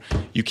matter.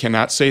 You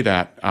cannot say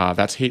that.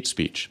 That's hate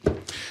speech.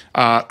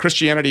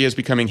 Christianity is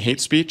becoming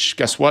hate speech.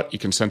 Guess what? You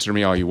can censor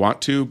me all you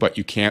want to, but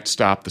you can't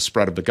stop stop the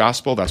spread of the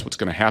gospel. That's what's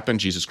going to happen.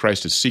 Jesus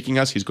Christ is seeking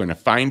us. He's going to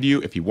find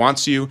you if he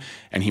wants you,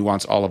 and he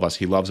wants all of us.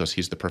 He loves us.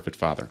 He's the perfect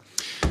Father.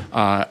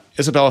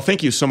 Isabella,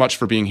 thank you so much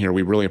for being here.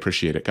 We really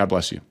appreciate it. God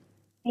bless you.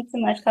 Thanks so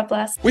much. God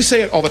bless. We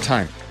say it all the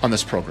time on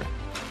this program.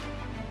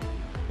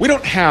 We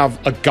don't have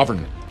a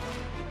government.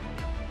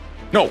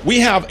 No, we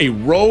have a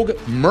rogue,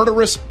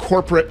 murderous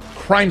corporate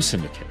crime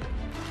syndicate.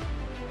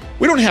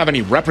 We don't have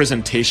any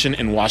representation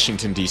in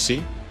Washington,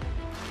 D.C.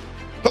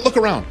 But look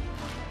around.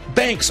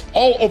 Banks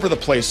all over the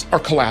place are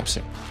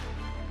collapsing.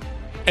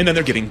 And then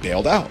they're getting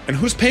bailed out. And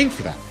who's paying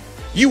for that?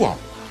 You are.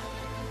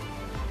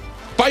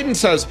 Biden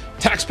says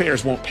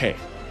taxpayers won't pay.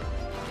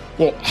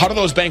 Well, how do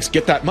those banks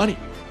get that money?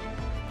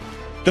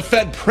 The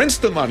Fed prints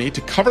the money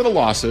to cover the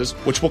losses,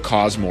 which will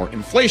cause more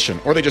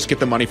inflation, or they just get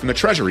the money from the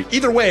Treasury.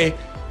 Either way,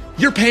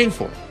 you're paying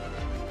for it.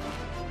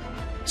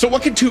 So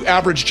what can two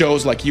average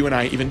Joes like you and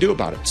I even do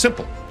about it?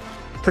 Simple.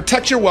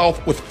 Protect your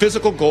wealth with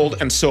physical gold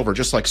and silver,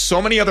 just like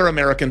so many other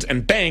Americans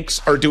and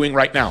banks are doing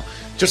right now,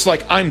 just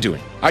like I'm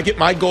doing. I get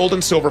my gold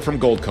and silver from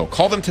Goldco.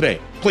 Call them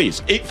today, please,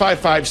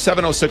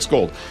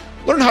 855-706-GOLD.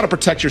 Learn how to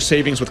protect your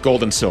savings with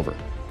gold and silver.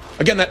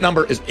 Again, that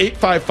number is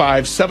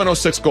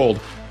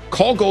 855-706-GOLD.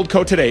 Call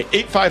Goldco today,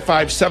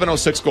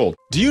 855-706-GOLD.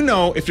 Do you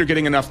know if you're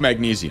getting enough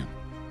magnesium?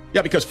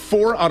 Yeah, because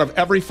 4 out of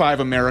every 5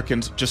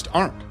 Americans just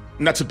aren't.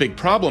 And that's a big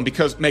problem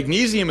because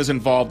magnesium is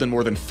involved in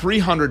more than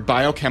 300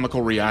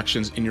 biochemical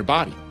reactions in your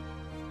body.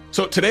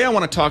 So today I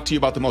want to talk to you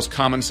about the most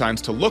common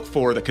signs to look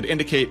for that could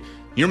indicate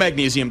you're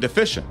magnesium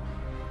deficient.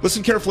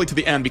 Listen carefully to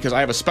the end because I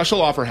have a special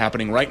offer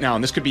happening right now,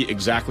 and this could be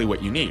exactly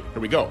what you need.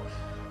 Here we go.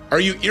 Are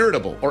you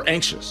irritable or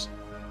anxious?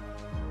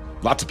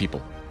 Lots of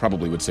people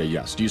probably would say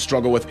yes. Do you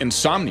struggle with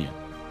insomnia?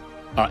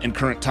 In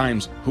current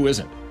times, who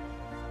isn't?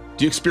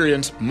 Do you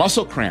experience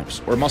muscle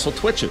cramps or muscle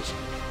twitches?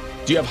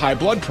 Do you have high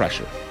blood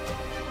pressure?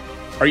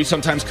 Are you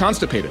sometimes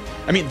constipated?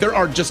 I mean, there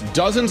are just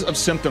dozens of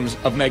symptoms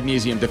of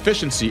magnesium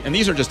deficiency, and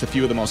these are just a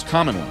few of the most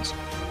common ones.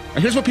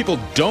 Now, here's what people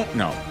don't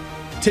know.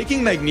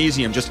 Taking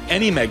magnesium, just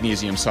any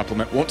magnesium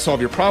supplement, won't solve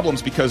your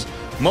problems because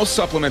most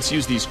supplements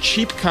use these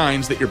cheap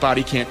kinds that your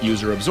body can't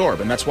use or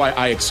absorb, and that's why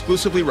I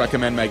exclusively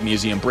recommend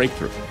Magnesium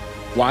Breakthrough.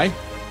 Why?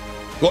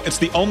 Well, it's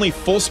the only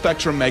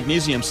full-spectrum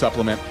magnesium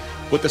supplement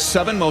with the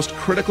 7 most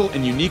critical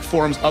and unique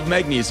forms of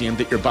magnesium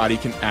that your body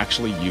can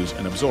actually use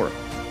and absorb.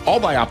 All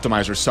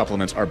Bioptimizer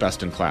supplements are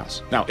best in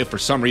class. Now, if for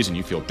some reason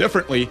you feel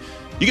differently,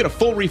 you get a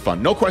full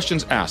refund, no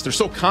questions asked. They're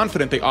so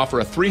confident they offer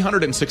a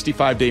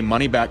 365-day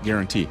money-back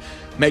guarantee.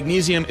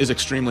 Magnesium is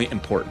extremely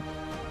important.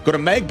 Go to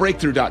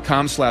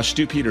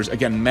magbreakthrough.com/StuPeters.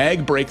 Again,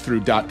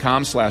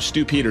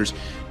 magbreakthrough.com/StuPeters.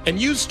 And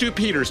use Stu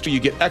Peters till you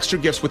get extra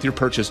gifts with your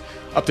purchase,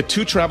 up to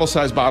 2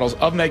 travel-size bottles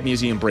of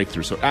Magnesium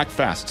Breakthrough. So act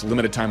fast. It's a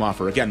limited time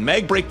offer. Again,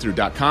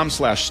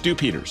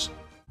 magbreakthrough.com/StuPeters.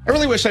 I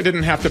really wish I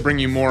didn't have to bring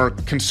you more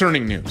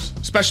concerning news,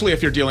 especially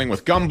if you're dealing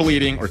with gum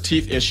bleeding or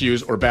teeth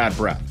issues or bad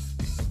breath.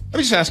 Let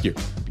me just ask you,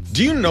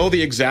 do you know the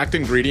exact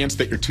ingredients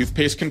that your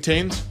toothpaste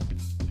contains?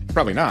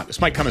 Probably not. This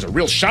might come as a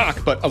real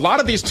shock, but a lot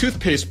of these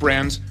toothpaste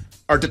brands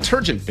are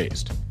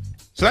detergent-based.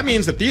 So that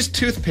means that these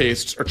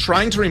toothpastes are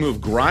trying to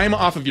remove grime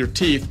off of your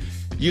teeth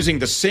using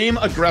the same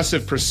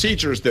aggressive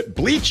procedures that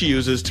bleach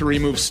uses to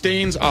remove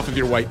stains off of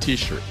your white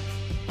t-shirt.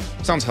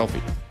 Sounds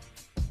healthy.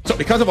 So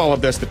because of all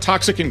of this, the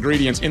toxic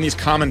ingredients in these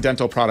common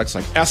dental products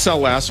like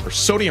SLS or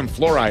sodium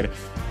fluoride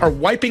are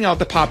wiping out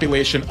the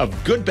population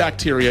of good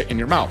bacteria in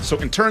your mouth. So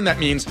in turn, that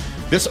means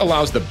this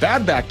allows the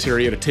bad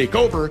bacteria to take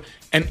over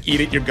and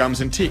eat at your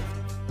gums and teeth.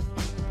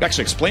 It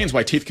actually explains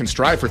why teeth can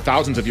strive for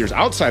thousands of years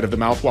outside of the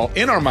mouth, while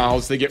in our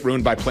mouths, they get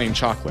ruined by plain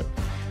chocolate.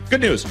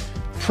 Good news.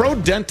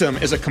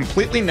 ProDentim is a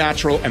completely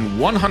natural and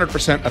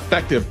 100%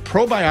 effective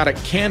probiotic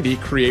candy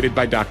created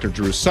by Dr.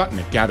 Drew Sutton.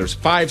 It gathers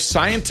 5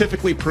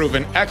 scientifically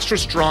proven extra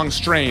strong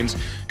strains,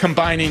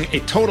 combining a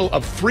total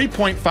of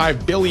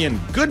 3.5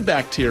 billion good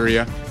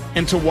bacteria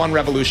into one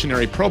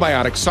revolutionary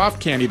probiotic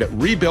soft candy that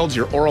rebuilds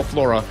your oral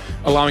flora,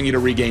 allowing you to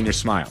regain your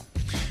smile.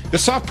 The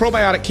soft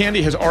probiotic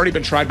candy has already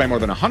been tried by more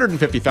than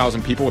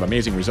 150,000 people with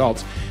amazing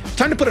results. It's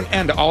time to put an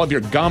end to all of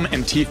your gum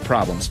and teeth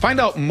problems. Find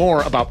out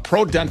more about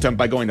ProDentim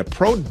by going to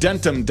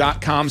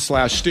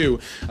prodentim.com/Stu.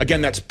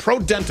 Again, that's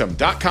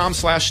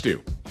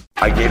prodentim.com/Stu.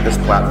 I gave this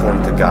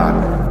platform to God,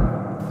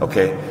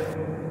 okay?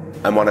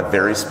 I'm on a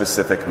very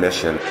specific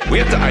mission. We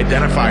have to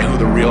identify who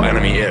the real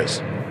enemy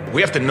is.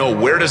 We have to know,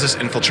 where does this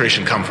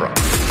infiltration come from?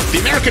 The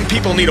American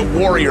people need a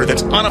warrior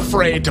that's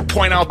unafraid to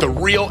point out the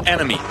real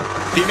enemy.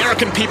 The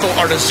American people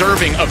are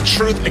deserving of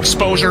truth,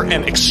 exposure,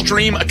 and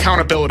extreme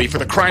accountability for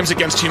the crimes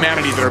against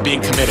humanity that are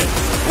being committed.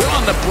 We're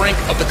on the brink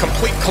of the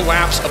complete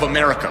collapse of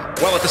America,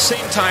 while at the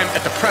same time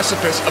at the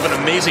precipice of an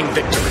amazing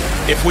victory.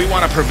 If we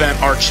want to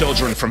prevent our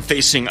children from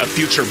facing a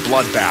future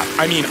bloodbath,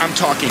 I mean, I'm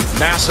talking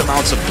mass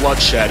amounts of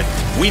bloodshed,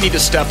 we need to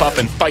step up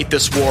and fight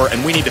this war,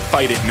 and we need to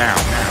fight it now.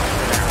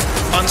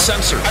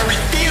 Uncensored. I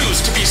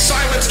refuse to be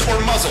silenced or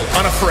muzzled.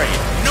 Unafraid.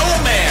 No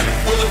man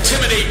will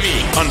intimidate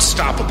me.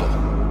 Unstoppable.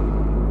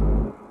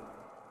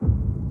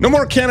 No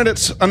more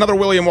candidates. Another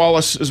William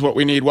Wallace is what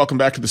we need. Welcome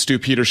back to the Stu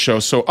Peters Show.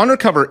 So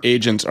undercover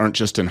agents aren't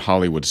just in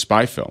Hollywood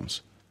spy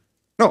films.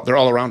 No, they're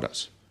all around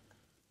us.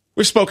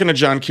 We've spoken to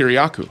John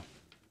Kiriakou.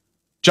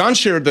 John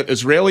shared that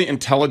Israeli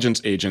intelligence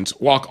agents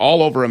walk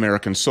all over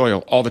American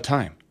soil all the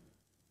time,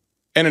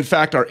 and in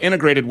fact are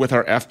integrated with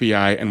our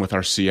FBI and with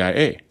our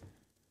CIA.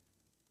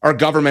 Our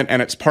government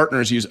and its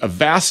partners use a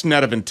vast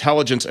net of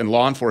intelligence and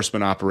law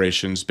enforcement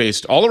operations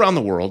based all around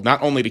the world,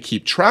 not only to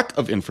keep track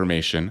of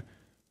information,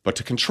 but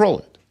to control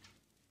it.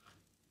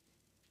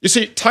 You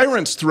see,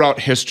 tyrants throughout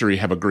history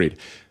have agreed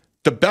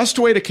the best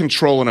way to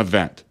control an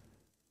event,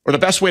 or the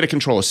best way to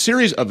control a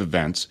series of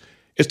events,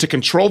 is to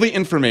control the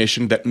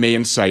information that may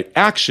incite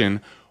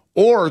action,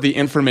 or the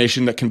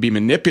information that can be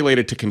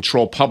manipulated to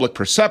control public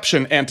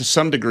perception and, to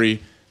some degree,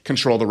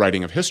 control the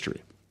writing of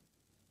history.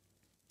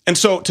 And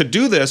so, to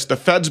do this, the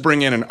feds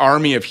bring in an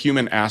army of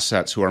human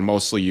assets who are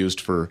mostly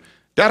used for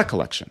data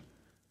collection.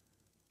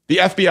 The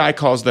FBI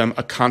calls them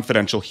a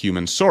confidential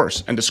human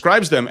source and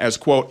describes them as,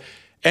 quote,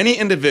 any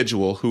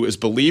individual who is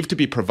believed to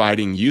be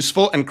providing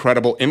useful and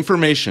credible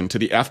information to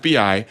the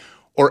FBI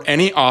or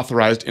any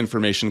authorized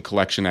information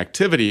collection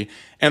activity,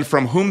 and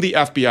from whom the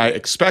FBI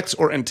expects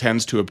or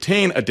intends to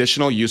obtain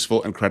additional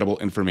useful and credible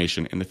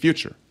information in the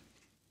future,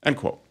 end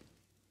quote.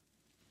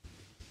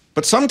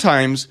 But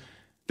sometimes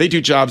they do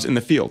jobs in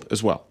the field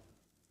as well.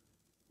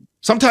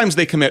 Sometimes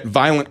they commit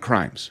violent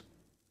crimes.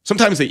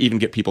 Sometimes they even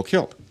get people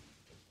killed.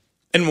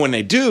 And when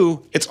they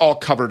do, it's all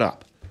covered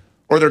up,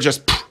 or they're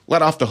just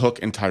let off the hook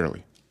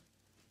entirely.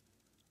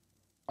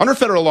 Under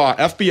federal law,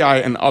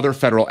 FBI and other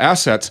federal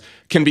assets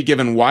can be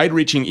given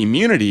wide-reaching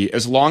immunity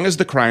as long as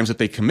the crimes that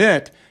they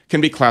commit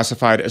can be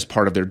classified as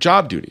part of their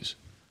job duties.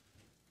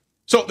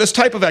 So this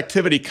type of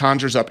activity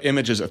conjures up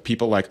images of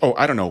people like,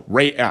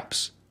 Ray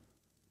Epps,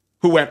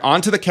 who went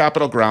onto the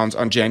Capitol grounds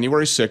on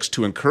January 6th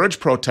to encourage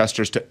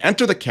protesters to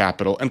enter the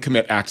Capitol and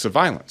commit acts of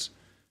violence,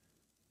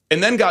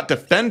 and then got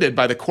defended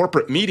by the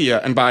corporate media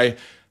and by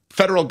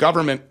federal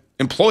government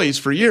employees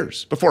for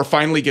years before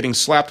finally getting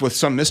slapped with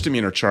some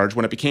misdemeanor charge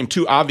when it became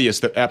too obvious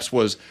that Epps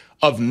was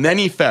of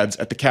many feds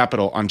at the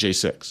Capitol on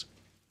J6.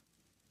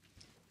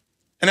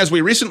 And as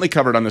we recently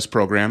covered on this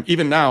program,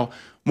 even now,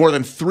 more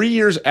than 3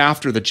 years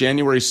after the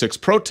January 6th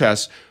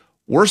protests,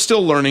 we're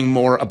still learning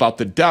more about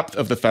the depth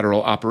of the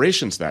federal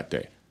operations that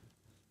day.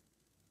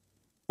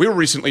 We were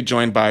recently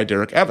joined by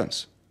Derek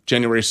Evans,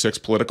 January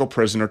 6th political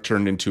prisoner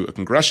turned into a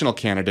congressional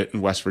candidate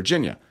in West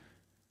Virginia.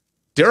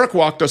 Derek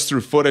walked us through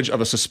footage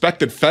of a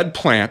suspected Fed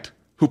plant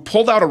who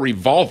pulled out a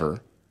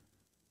revolver,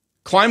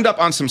 climbed up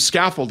on some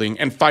scaffolding,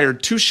 and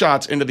fired 2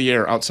 shots into the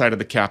air outside of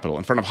the Capitol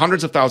in front of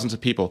hundreds of thousands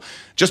of people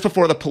just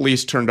before the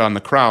police turned on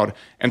the crowd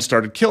and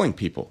started killing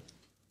people.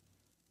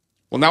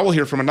 Well, now we'll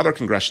hear from another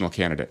congressional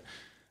candidate.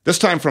 This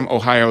time from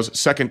Ohio's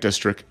 2nd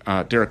District,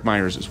 Derek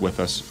Myers is with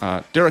us.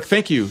 Derek,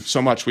 thank you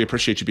so much. We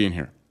appreciate you being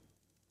here.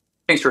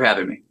 Thanks for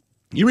having me.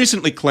 You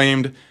recently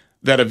claimed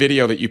that a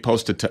video that you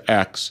posted to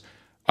X,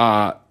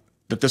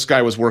 that this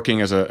guy was working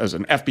as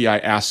an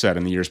FBI asset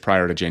in the years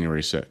prior to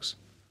January 6th.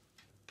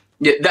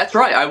 Yeah, that's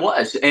right. I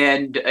was.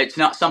 And it's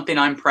not something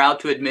I'm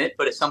proud to admit,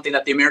 but it's something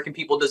that the American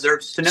people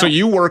deserves to know. So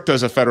you worked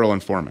as a federal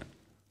informant.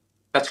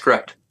 That's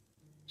correct.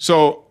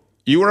 So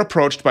you were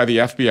approached by the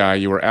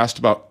FBI. You were asked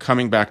about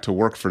coming back to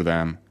work for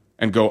them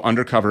and go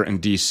undercover in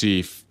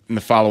D.C. in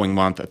the following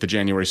month at the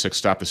January 6th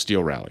Stop the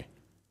Steal rally.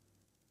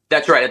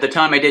 That's right. At the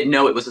time, I didn't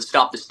know it was a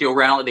Stop the Steal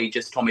rally. They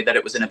just told me that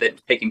it was an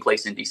event taking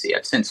place in D.C.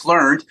 I've since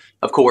learned,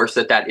 of course,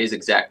 that is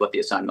exactly what the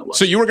assignment was.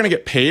 So you were going to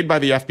get paid by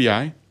the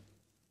FBI?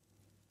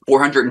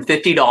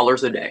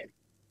 $450 a day.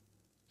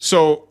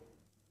 So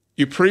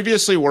you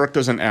previously worked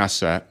as an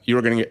asset. You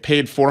were going to get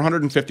paid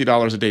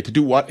 $450 a day to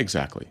do what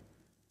exactly?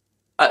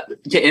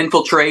 To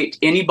infiltrate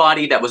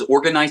anybody that was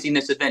organizing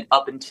this event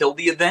up until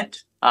the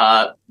event,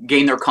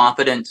 gain their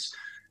confidence,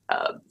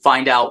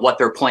 find out what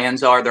their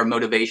plans are, their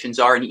motivations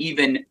are, and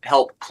even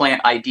help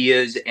plant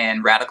ideas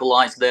and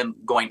radicalize them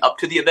going up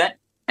to the event.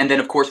 And then,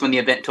 of course, when the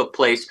event took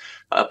place,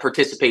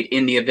 participate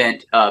in the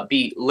event,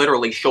 be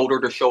literally shoulder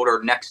to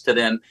shoulder next to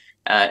them,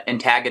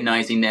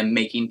 antagonizing them,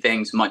 making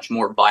things much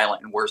more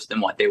violent and worse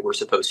than what they were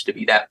supposed to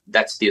be.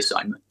 That's the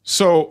assignment.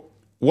 So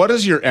what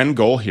is your end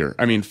goal here?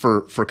 I mean,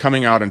 for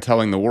coming out and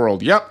telling the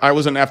world, yep, I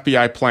was an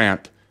FBI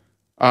plant.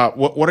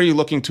 What are you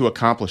looking to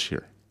accomplish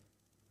here?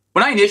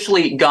 When I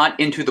initially got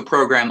into the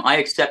program, I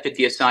accepted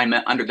the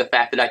assignment under the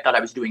fact that I thought I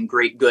was doing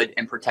great good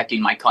in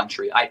protecting my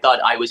country. I thought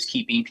I was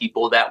keeping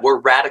people that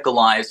were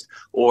radicalized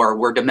or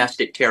were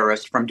domestic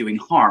terrorists from doing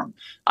harm.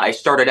 I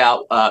started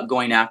out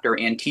going after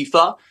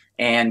Antifa,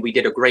 and we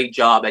did a great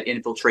job at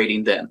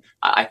infiltrating them.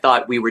 I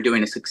thought we were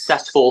doing a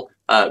successful,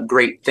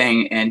 great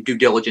thing and due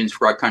diligence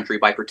for our country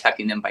by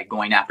protecting them by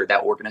going after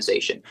that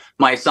organization.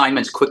 My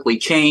assignments quickly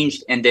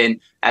changed, and then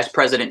as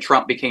President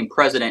Trump became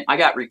president, I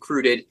got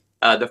recruited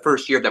the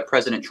first year that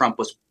President Trump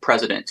was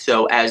president.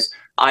 So as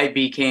I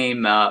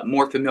became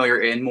more familiar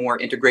and more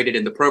integrated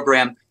in the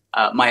program,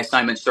 my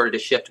assignments started to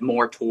shift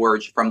more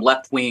towards from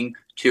left wing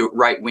to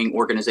right-wing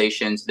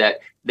organizations that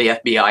the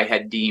FBI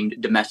had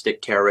deemed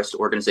domestic terrorist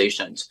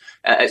organizations.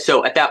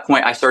 So at that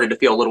point, I started to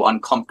feel a little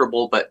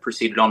uncomfortable, but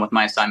proceeded on with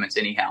my assignments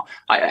anyhow.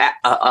 I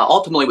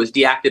ultimately was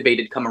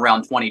deactivated come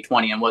around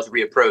 2020 and was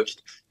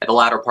reapproached at the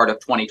latter part of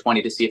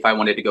 2020 to see if I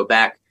wanted to go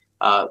back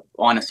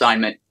on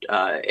assignment.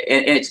 And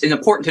it's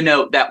important to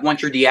note that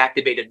once you're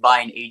deactivated by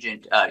an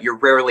agent, you're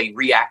rarely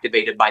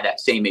reactivated by that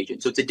same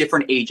agent. So it's a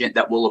different agent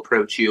that will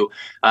approach you,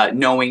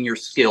 knowing your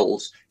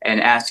skills and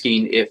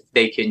asking if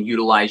they can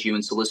utilize you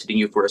and soliciting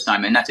you for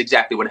assignment. And that's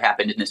exactly what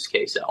happened in this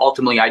case.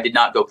 Ultimately, I did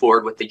not go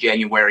forward with the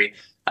January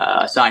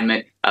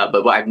assignment,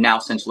 but I've now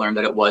since learned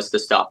that it was the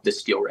Stop This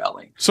Steal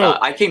rally. So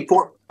I came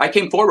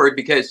forward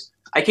because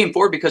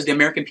the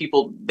American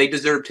people, they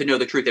deserve to know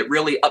the truth. It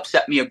really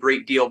upset me a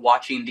great deal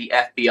watching the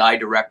FBI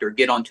director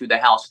get onto the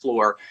House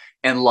floor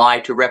and lie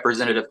to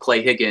Representative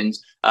Clay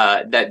Higgins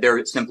that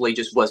there simply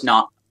just was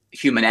not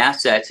human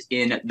assets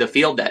in the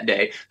field that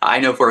day. I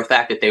know for a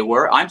fact that they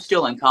were. I'm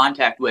still in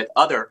contact with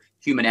other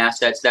human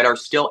assets that are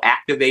still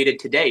activated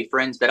today,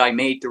 friends that I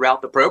made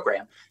throughout the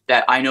program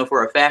that I know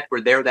for a fact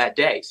were there that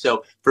day.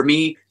 So for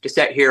me to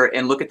sit here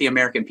and look at the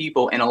American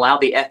people and allow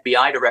the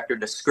FBI director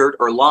to skirt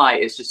or lie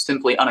is just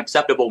simply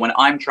unacceptable when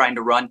I'm trying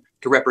to run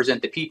to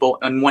represent the people.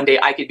 And one day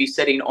I could be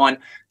sitting on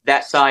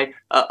that side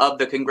of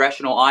the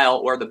congressional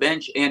aisle or the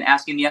bench and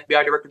asking the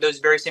FBI director those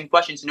very same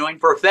questions, knowing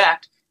for a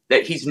fact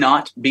that he's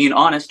not being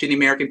honest to the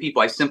American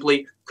people. I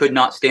simply could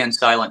not stand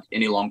silent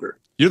any longer.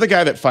 You're the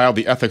guy that filed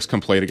the ethics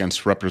complaint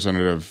against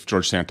Representative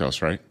George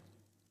Santos, right?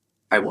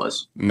 I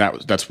was. And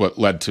that's what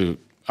led to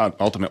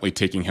ultimately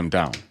taking him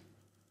down.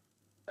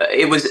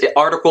 It was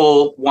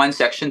Article 1,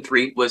 Section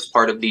 3 was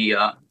part of the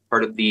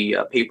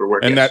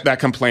paperwork. And yes. that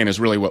complaint is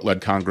really what led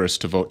Congress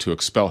to vote to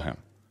expel him.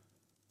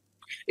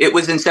 It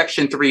was in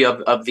Section 3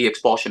 of the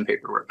expulsion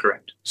paperwork,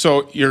 correct.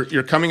 So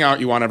you're coming out.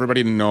 You want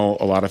everybody to know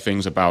a lot of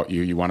things about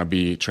you. You want to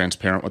be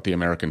transparent with the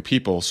American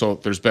people. So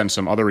there's been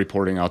some other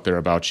reporting out there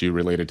about you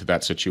related to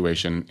that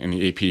situation in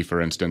the AP,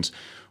 for instance,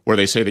 where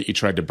they say that you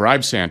tried to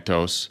bribe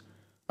Santos,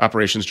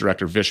 Operations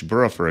Director Vish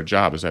Burra, for a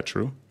job. Is that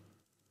true?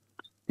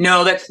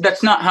 No,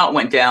 that's not how it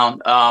went down.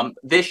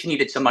 Vish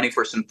needed some money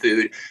for some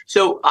food.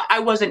 So I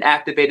wasn't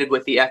activated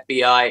with the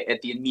FBI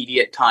at the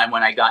immediate time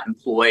when I got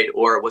employed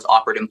or was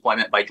offered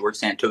employment by George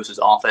Santos's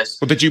office.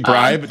 Well, did you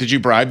bribe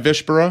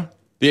Vish Burra?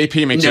 The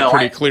AP makes it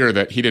pretty clear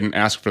that he didn't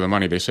ask for the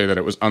money. They say that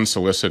it was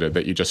unsolicited,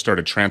 that you just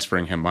started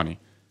transferring him money.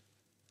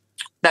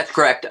 That's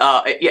correct.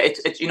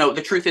 It's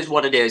the truth is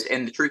what it is.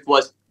 And the truth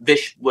was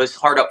Vish was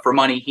hard up for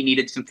money. He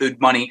needed some food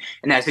money.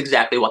 And that's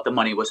exactly what the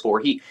money was for.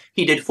 He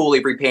did fully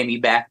repay me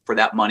back for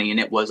that money. And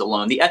it was a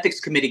loan. The ethics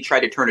committee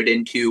tried to turn it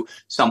into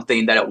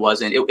something that it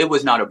wasn't. It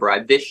was not a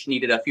bribe. Vish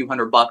needed a few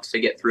 $100 to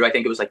get through. I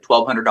think it was like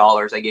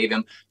 $1,200 I gave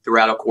him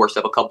throughout a course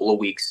of a couple of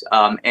weeks.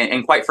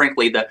 And quite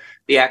frankly,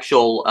 the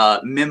actual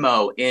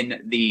memo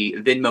in the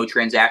Venmo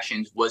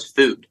transactions was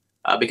food.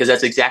 Because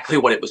that's exactly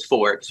what it was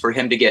for. It's for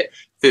him to get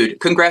food.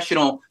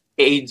 Congressional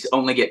aides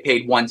only get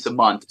paid once a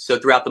month. So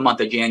throughout the month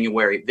of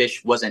January,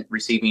 Vish wasn't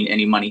receiving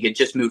any money. He had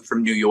just moved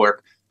from New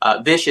York.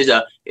 Vish is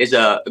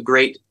a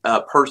great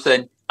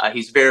person.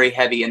 He's very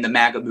heavy in the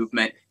MAGA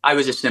movement. I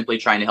was just simply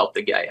trying to help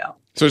the guy out.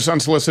 So it's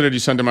unsolicited. You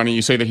send him money.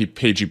 You say that he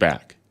paid you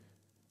back.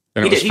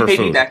 And he paid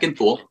me back in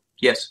full.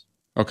 Yes.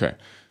 Okay.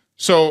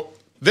 So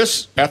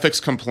this ethics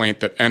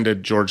complaint that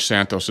ended George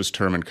Santos's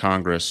term in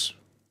Congress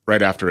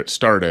right after it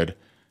started,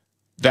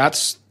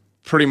 that's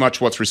pretty much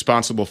what's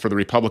responsible for the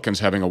Republicans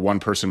having a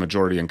one-person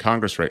majority in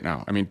Congress right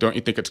now. I mean, don't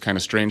you think it's kind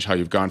of strange how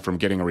you've gone from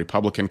getting a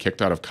Republican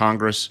kicked out of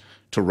Congress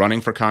to running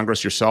for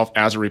Congress yourself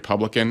as a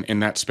Republican in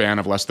that span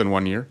of less than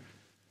 1 year?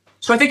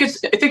 So I think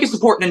it's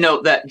important to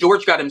note that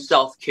George got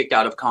himself kicked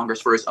out of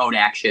Congress for his own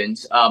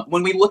actions.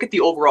 When we look at the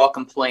overall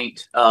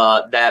complaint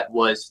that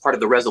was part of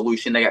the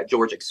resolution that got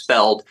George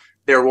expelled,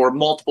 there were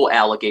multiple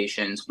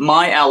allegations.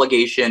 My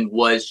allegation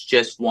was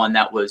just one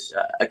that was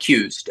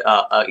accused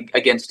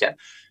against him.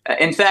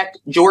 In fact,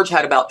 George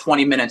had about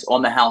 20 minutes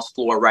on the House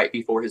floor right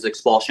before his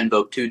expulsion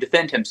vote to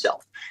defend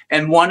himself.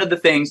 And one of the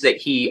things that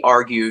he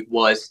argued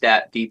was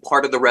that the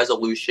part of the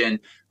resolution,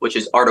 which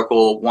is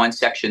Article 1,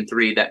 Section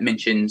 3, that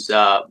mentions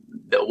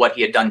what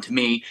he had done to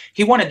me,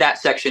 he wanted that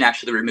section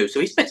actually removed. So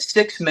he spent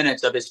 6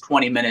 minutes of his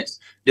 20 minutes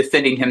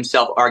defending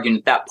himself, arguing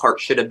that that part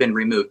should have been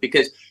removed,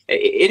 because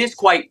it is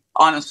quite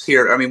honest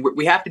here. I mean,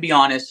 we have to be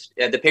honest.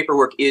 The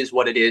paperwork is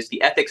what it is.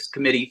 The ethics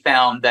committee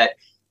found that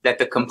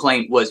the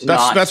complaint was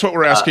not. That's what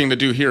we're asking to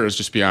do here, is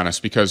just be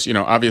honest, because,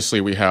 obviously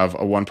we have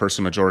a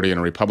one-person majority in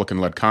a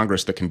Republican-led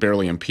Congress that can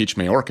barely impeach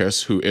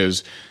Mayorkas, who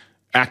is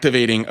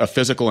activating a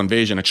physical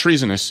invasion, a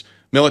treasonous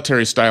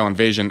military-style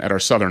invasion at our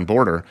southern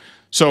border.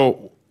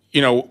 So,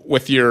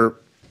 with your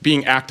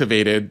being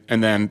activated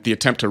and then the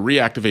attempt to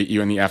reactivate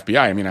you in the FBI,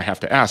 I mean, I have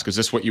to ask, is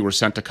this what you were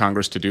sent to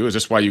Congress to do? Is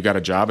this why you got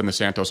a job in the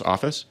Santos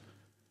office?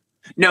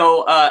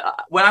 No,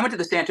 when I went to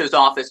the Santos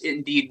office, it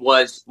indeed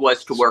was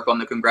to work on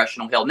the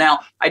Congressional Hill. Now,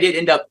 I did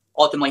end up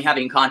ultimately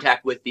having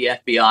contact with the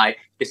FBI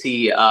to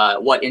see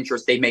what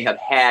interest they may have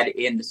had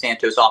in the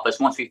Santos office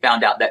once we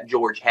found out that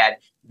George had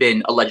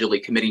been allegedly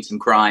committing some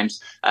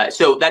crimes.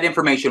 So that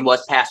information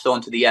was passed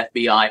on to the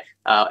FBI.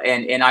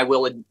 And I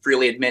will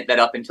freely admit that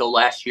up until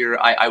last year,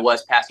 I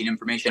was passing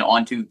information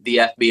on to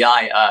the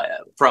FBI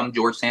from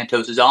George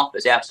Santos's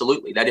office.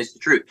 Absolutely. That is the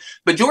truth.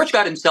 But George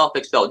got himself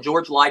expelled.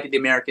 George lied to the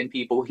American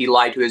people. He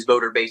lied to his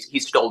voter base. He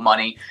stole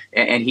money,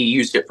 and he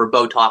used it for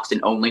Botox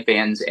and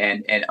OnlyFans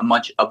and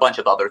a bunch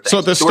of other things.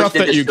 So the George stuff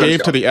that you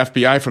gave to the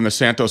FBI from the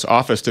Santos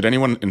office, did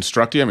anyone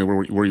instruct you? I mean,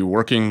 were you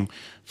working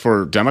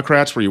for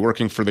Democrats? Were you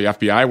working for the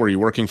FBI? Were you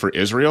working for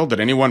Israel? Did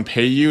anyone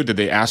pay you? Did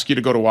they ask you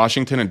to go to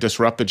Washington and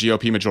disrupt the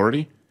GOP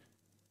majority?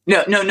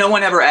 No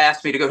one ever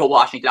asked me to go to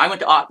Washington. I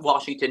went to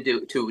Washington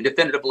to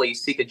definitively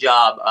seek a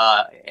job,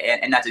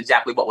 and that's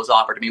exactly what was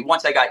offered to me.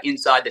 Once I got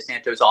inside the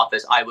Santos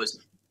office,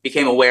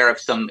 became aware of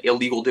some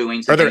illegal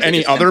doings. Are there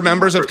any other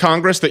members of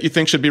Congress that you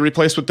think should be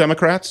replaced with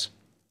Democrats?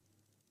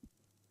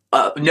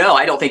 No,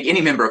 I don't think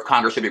any member of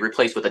Congress should be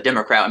replaced with a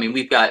Democrat. I mean,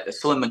 we've got a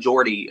slim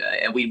majority,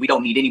 and we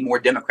don't need any more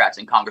Democrats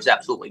in Congress.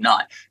 Absolutely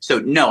not. So,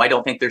 no, I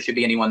don't think there should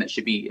be anyone that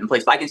should be in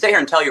place. But I can sit here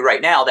and tell you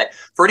right now that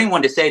for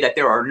anyone to say that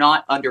there are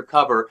not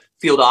undercover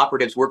field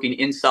operatives working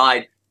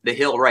inside the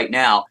Hill right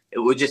now, it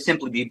would just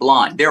simply be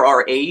blind. There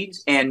are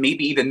aides and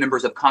maybe even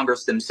members of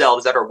Congress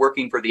themselves that are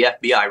working for the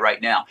FBI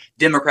right now,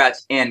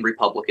 Democrats and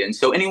Republicans.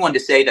 So anyone to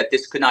say that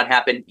this could not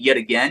happen yet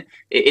again,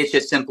 it's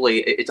just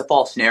simply, it's a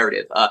false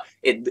narrative.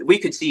 We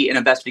could see an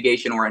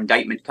investigation or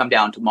indictment come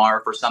down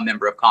tomorrow for some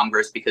member of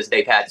Congress because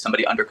they've had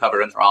somebody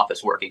undercover in their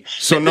office working.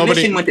 So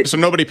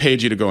nobody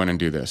paid you to go in and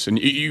do this, and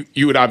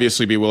you would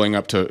obviously be willing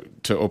up to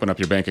open up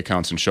your bank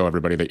accounts and show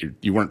everybody that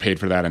you weren't paid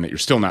for that and that you're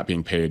still not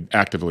being paid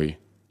actively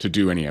to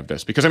do any of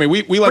this. Because, I mean,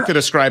 we like to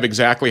describe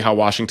exactly how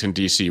Washington,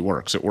 D.C.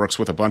 works. It works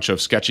with a bunch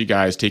of sketchy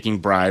guys taking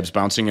bribes,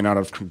 bouncing in out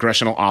of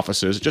congressional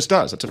offices. It just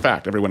does. It's a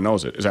fact. Everyone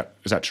knows it. Is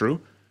that true?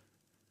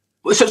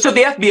 So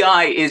the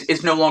FBI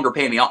is no longer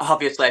paying me.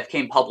 Obviously, I've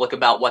came public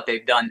about what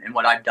they've done and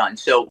what I've done.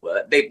 So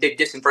they've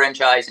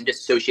disenfranchised and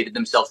disassociated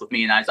themselves with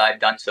me, and as I've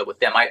done so with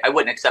them, I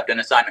wouldn't accept an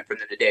assignment from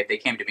them today if they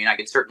came to me. And I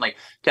can certainly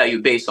tell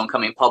you, based on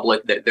coming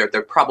public, that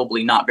they're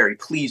probably not very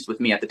pleased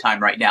with me at the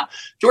time right now.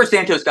 George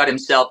Santos got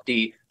himself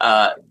pushed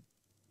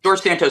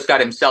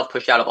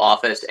out of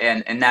office,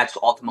 and that's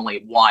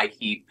ultimately why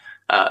he.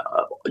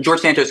 George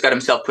Santos got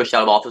himself pushed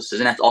out of office,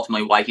 and that's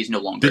ultimately why he's no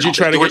longer. Did you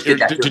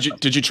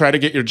try to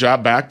get your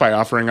job back by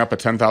offering up a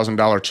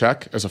 $10,000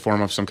 check as a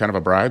form of some kind of a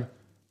bribe?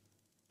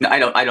 No,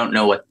 I don't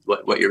know what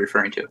you're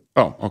referring to.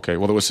 Oh, okay.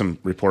 Well, there was some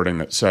reporting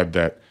that said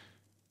that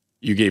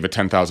you gave a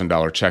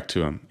 $10,000 check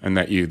to him, and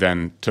that you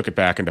then took it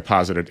back and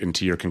deposited it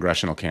into your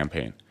congressional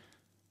campaign.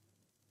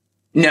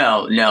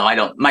 No, I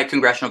don't. My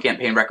congressional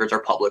campaign records are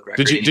public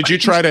records. Did you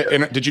try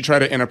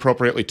to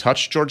inappropriately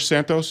touch George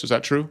Santos? Is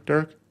that true,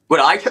 Derek?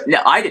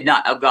 No, I did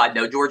not. Oh God,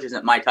 no. George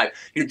isn't my type.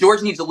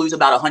 George needs to lose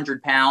about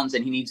 100 pounds,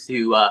 and he needs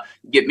to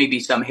get maybe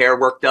some hair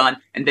work done,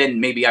 and then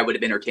maybe I would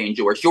have entertained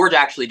George. George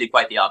actually did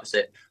quite the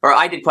opposite, or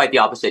I did quite the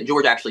opposite.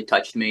 George actually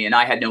touched me, and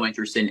I had no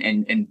interest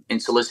in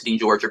soliciting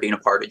George or being a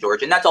part of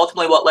George, and that's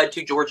ultimately what led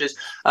to George's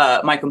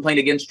my complaint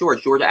against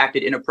George. George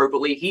acted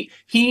inappropriately.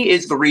 He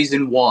is the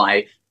reason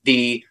why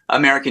the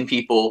American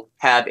people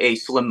have a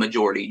slim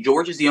majority.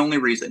 George is the only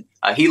reason.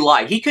 He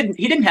lied. He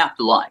didn't have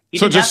to lie.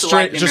 Just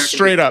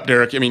straight up,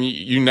 Derek. I mean,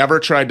 you never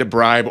tried to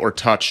bribe or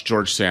touch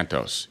George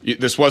Santos.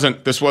 This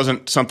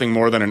wasn't something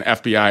more than an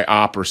FBI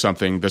op or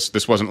something.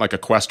 This wasn't like a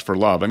quest for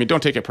love. I mean,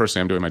 don't take it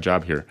personally. I'm doing my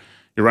job here.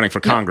 You're running for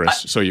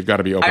Congress, so you've got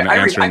to be open to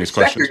answering these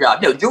questions. Your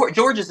job. No,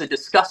 George is a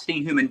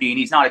disgusting human being.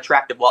 He's not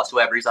attractive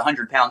whatsoever. He's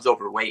 100 pounds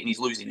overweight, and he's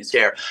losing his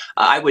hair.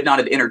 I would not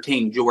have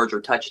entertained George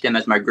or touched him,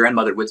 as my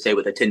grandmother would say,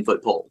 with a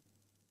 10-foot pole.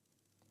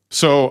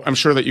 So I'm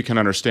sure that you can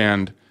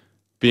understand,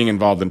 being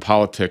involved in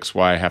politics,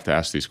 why I have to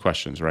ask these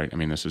questions, right? I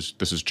mean, this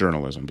is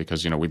journalism,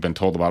 because we've been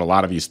told about a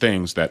lot of these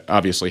things that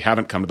obviously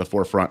haven't come to the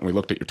forefront. And we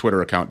looked at your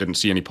Twitter account, didn't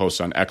see any posts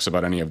on X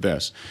about any of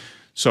this.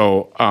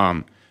 So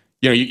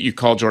you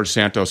call George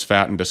Santos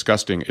fat and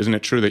disgusting. Isn't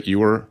it true that you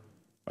were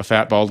a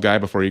fat, bald guy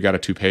before you got a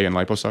toupee and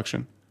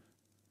liposuction?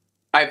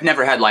 I've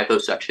never had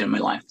liposuction in my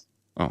life.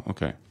 Oh,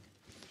 okay.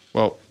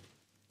 Well,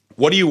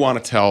 what do you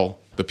want to tell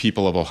the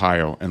people of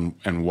Ohio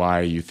and why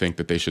you think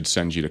that they should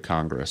send you to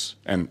Congress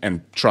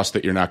and trust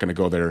that you're not going to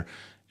go there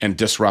and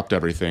disrupt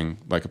everything?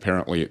 Like,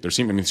 apparently there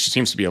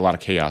seems to be a lot of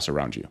chaos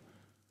around you.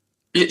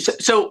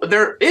 So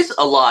there is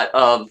a lot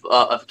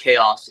of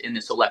chaos in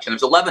this election.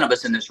 There's 11 of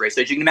us in this race.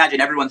 So as you can imagine,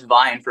 everyone's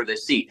vying for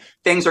this seat.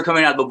 Things are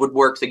coming out of the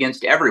woodworks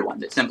against everyone.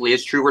 That simply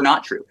is true or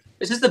not true.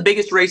 This is the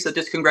biggest race that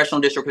this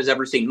congressional district has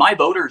ever seen. My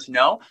voters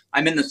know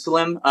I'm in the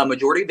slim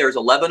majority. There's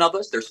 11 of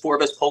us. There's 4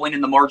 of us polling in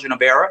the margin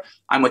of error.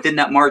 I'm within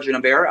that margin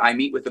of error. I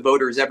meet with the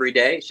voters every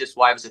day. It's just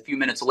why I was a few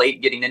minutes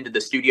late getting into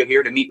the studio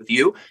here to meet with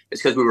you.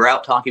 It's because we were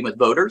out talking with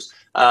voters.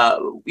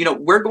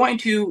 We're going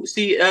to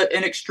see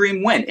an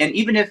extreme win. And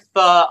even if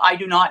I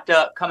do not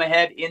come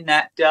ahead in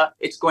that,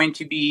 it's going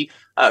to be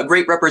a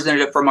great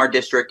representative from our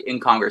district in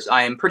Congress.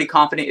 I am pretty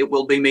confident it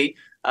will be me.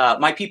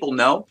 My people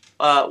know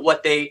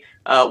what they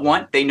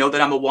want. They know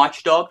that I'm a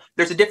watchdog.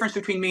 There's a difference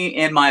between me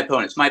and my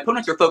opponents. My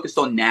opponents are focused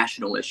on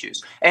national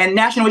issues, and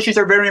national issues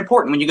are very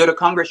important. When you go to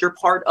Congress, you're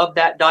part of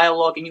that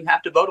dialogue, and you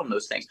have to vote on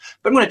those things.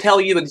 But I'm going to tell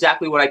you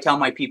exactly what I tell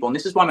my people, and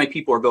this is why my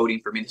people are voting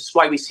for me. This is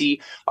why we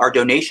see our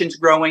donations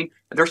growing.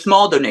 They're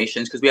small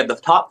donations because we have the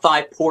top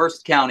 5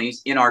 poorest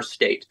counties in our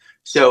state.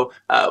 So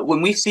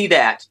when we see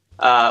that,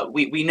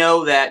 we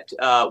know that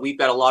we've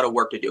got a lot of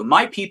work to do.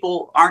 My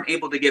people aren't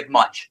able to give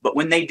much, but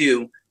when they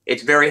do,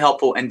 it's very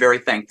helpful and very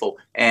thankful,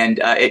 and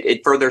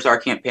it furthers our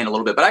campaign a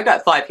little bit. But I've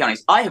got 5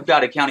 counties. I have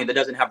got a county that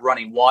doesn't have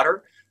running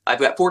water. I've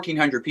got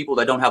 1,400 people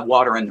that don't have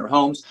water in their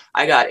homes.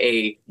 I got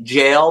a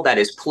jail that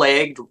is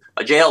plagued,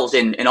 jails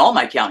in all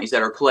my counties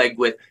that are plagued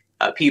with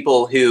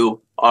people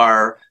who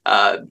are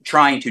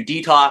trying to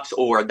detox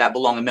or that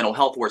belong in mental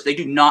health wards. They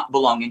do not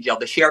belong in jail.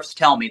 The sheriffs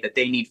tell me that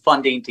they need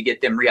funding to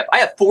get them re-up. I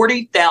have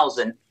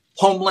 40,000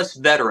 homeless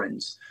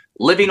veterans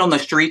living on the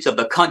streets of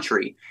the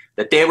country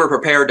that they were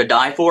prepared to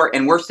die for,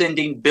 and we're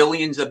sending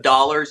billions of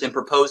dollars in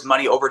proposed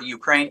money over to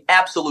Ukraine?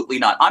 Absolutely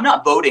not. I'm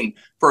not voting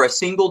for a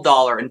single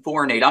dollar in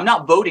foreign aid. I'm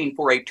not voting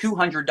for a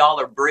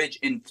 $200 bridge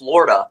in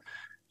Florida,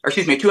 or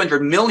excuse me,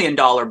 $200 million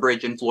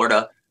bridge in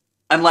Florida,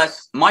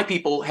 unless my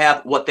people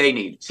have what they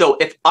need. So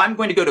if I'm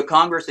going to go to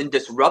Congress and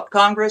disrupt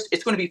Congress,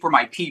 it's going to be for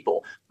my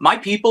people. My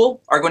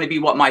people are going to be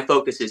what my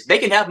focus is. They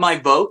can have my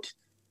vote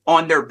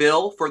on their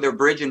bill for their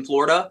bridge in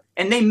Florida,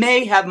 and they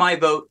may have my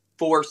vote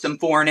for some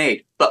foreign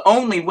aid, but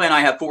only when I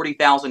have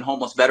 40,000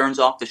 homeless veterans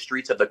off the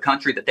streets of the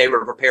country that they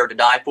were prepared to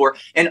die for,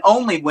 and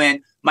only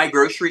when my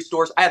grocery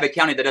stores, I have a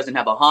county that doesn't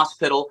have a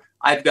hospital,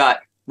 I've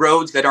got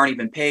roads that aren't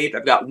even paved,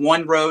 I've got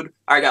one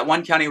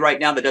county right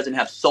now that doesn't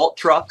have salt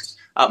trucks.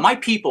 My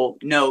people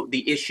know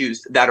the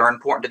issues that are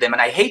important to them,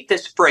 and I hate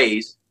this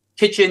phrase,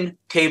 kitchen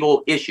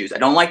table issues. I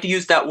don't like to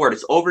use that word.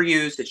 It's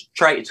overused, it's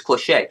trite, it's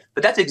cliche,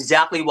 but that's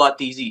exactly what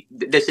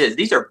this is.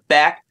 These are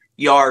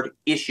backyard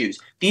issues.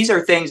 These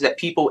are things that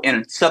people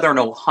in Southern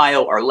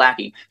Ohio are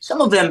lacking. Some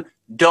of them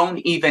don't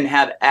even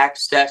have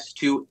access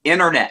to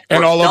internet.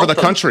 And all over the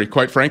country,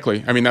 quite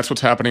frankly. I mean, that's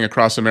what's happening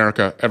across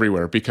America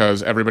everywhere,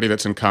 because everybody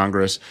that's in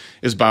Congress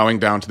is bowing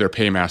down to their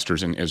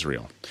paymasters in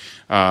Israel.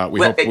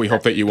 We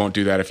hope that you won't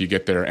do that if you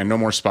get there, and no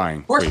more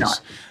spying, please. Of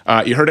course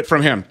not. You heard it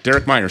from him.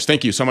 Derek Myers,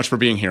 thank you so much for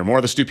being here. More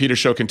of the Stu Peters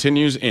Show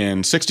continues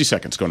in 60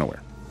 seconds. Go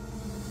nowhere.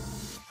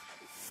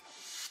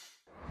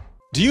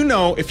 Do you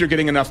know if you're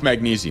getting enough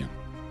magnesium?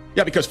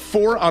 Yeah, because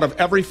 4 out of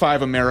every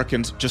 5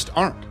 Americans just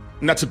aren't.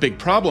 And that's a big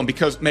problem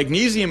because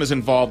magnesium is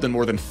involved in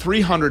more than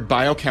 300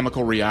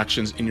 biochemical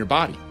reactions in your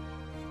body.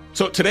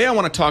 So today I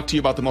want to talk to you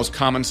about the most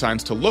common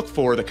signs to look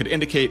for that could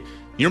indicate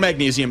you're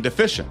magnesium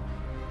deficient.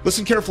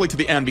 Listen carefully to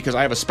the end because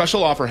I have a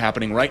special offer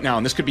happening right now,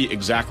 and this could be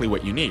exactly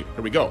what you need.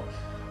 Here we go.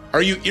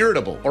 Are you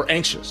irritable or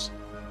anxious?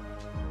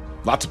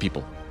 Lots of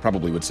people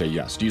probably would say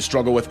yes. Do you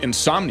struggle with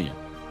insomnia?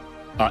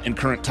 In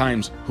current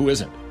times, who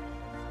isn't?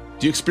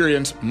 Do you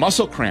experience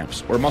muscle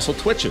cramps or muscle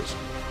twitches?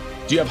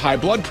 Do you have high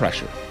blood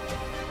pressure?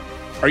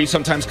 Are you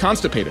sometimes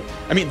constipated?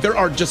 I mean, there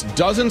are just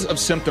dozens of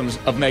symptoms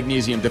of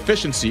magnesium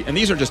deficiency, and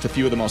these are just a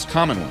few of the most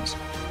common ones.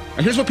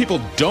 And here's what people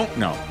don't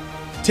know.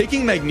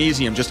 Taking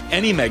magnesium, just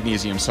any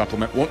magnesium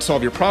supplement, won't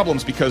solve your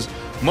problems because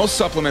most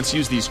supplements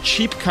use these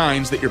cheap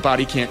kinds that your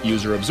body can't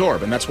use or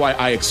absorb, and that's why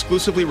I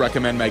exclusively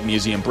recommend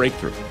Magnesium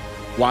Breakthrough.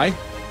 Why?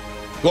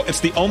 Well,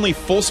 it's the only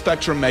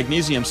full-spectrum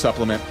magnesium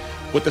supplement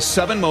with the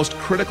 7 most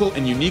critical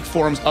and unique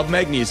forms of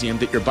magnesium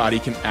that your body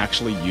can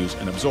actually use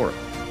and absorb.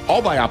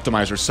 All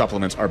Bioptimizer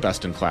supplements are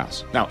best in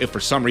class. Now, if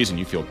for some reason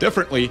you feel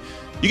differently,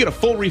 you get a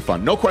full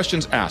refund, no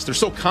questions asked. They're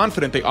so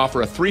confident they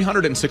offer a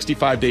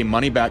 365-day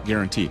money-back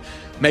guarantee.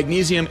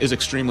 Magnesium is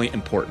extremely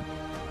important.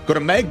 Go to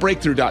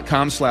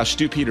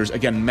magbreakthrough.com/StuPeters.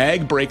 Again,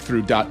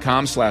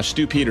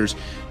 magbreakthrough.com/StuPeters.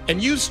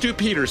 And use Stu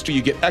Peters till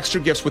you get extra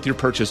gifts with your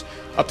purchase,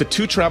 up to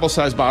 2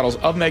 travel-sized bottles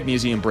of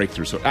Magnesium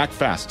Breakthrough. So act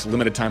fast. It's a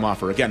limited time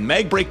offer. Again,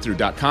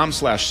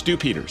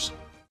 magbreakthrough.com/StuPeters.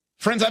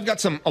 Friends, I've got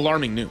some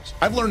alarming news.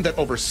 I've learned that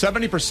over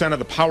 70% of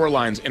the power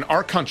lines in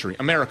our country,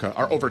 America,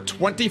 are over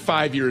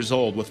 25 years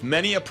old, with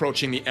many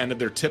approaching the end of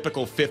their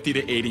typical 50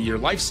 to 80-year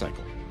life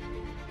cycle.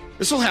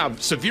 This will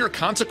have severe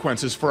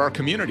consequences for our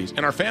communities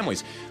and our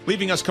families,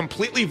 leaving us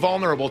completely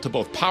vulnerable to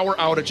both power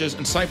outages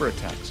and cyber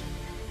attacks.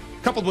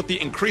 Coupled with the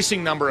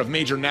increasing number of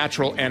major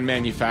natural and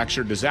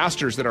manufactured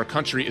disasters that our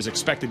country is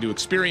expected to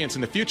experience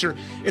in the future,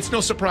 it's no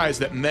surprise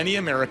that many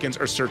Americans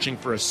are searching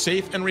for a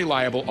safe and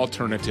reliable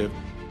alternative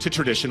to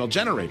traditional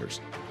generators.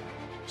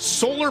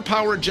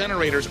 Solar-powered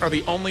generators are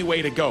the only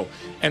way to go,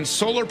 and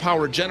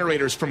solar-powered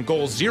generators from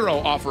Goal Zero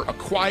offer a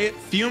quiet,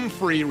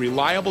 fume-free,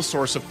 reliable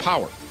source of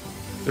power.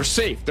 They're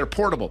safe, they're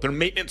portable, they're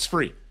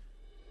maintenance-free.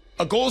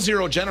 A Goal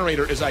Zero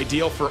generator is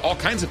ideal for all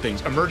kinds of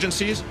things: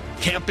 emergencies,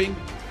 camping,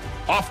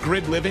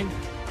 off-grid living.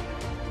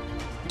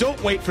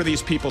 Don't wait for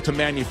these people to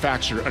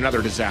manufacture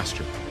another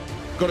disaster.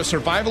 Go to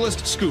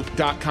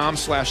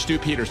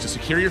survivalistscoop.com/StuPeters to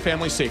secure your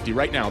family's safety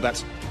right now.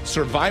 That's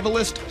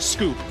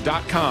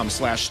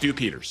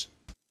survivalistscoop.com/StuPeters.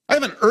 I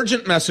have an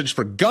urgent message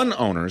for gun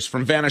owners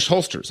from Vanish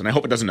Holsters, and I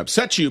hope it doesn't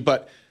upset you,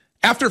 but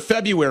After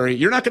February,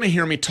 you're not going to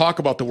hear me talk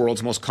about the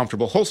world's most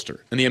comfortable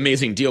holster and the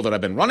amazing deal that I've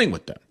been running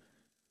with them.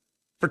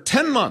 For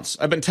 10 months,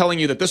 I've been telling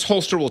you that this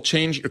holster will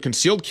change your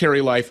concealed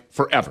carry life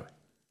forever.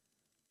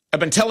 I've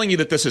been telling you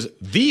that this is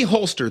the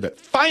holster that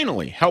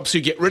finally helps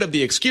you get rid of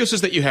the excuses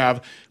that you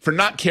have for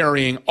not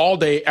carrying all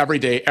day,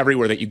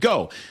 everywhere that you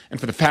go. And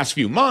for the past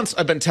few months,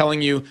 I've been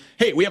telling you,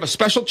 hey, we have a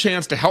special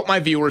chance to help my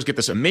viewers get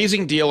this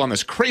amazing deal on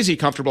this crazy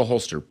comfortable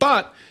holster.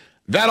 But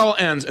that all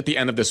ends at the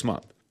end of this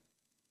month.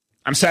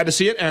 I'm sad to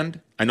see it end.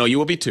 I know you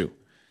will be too.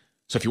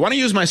 So if you want to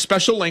use my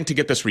special link to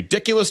get this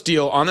ridiculous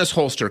deal on this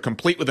holster,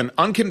 complete with an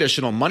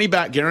unconditional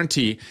money-back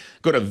guarantee,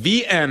 go to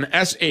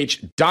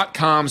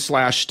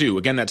vnsh.com/Stu.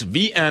 Again, that's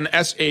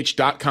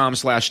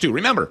vnsh.com/Stu.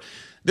 Remember,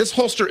 this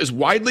holster is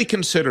widely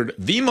considered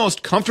the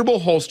most comfortable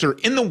holster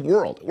in the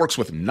world. It works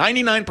with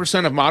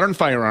 99% of modern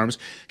firearms,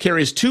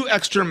 carries 2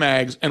 extra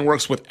mags, and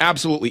works with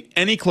absolutely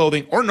any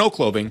clothing or no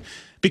clothing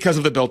because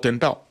of the built-in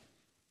belt.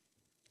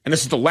 And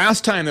this is the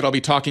last time that I'll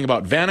be talking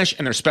about Vanish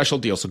and their special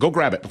deal, so go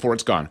grab it before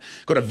it's gone.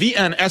 Go to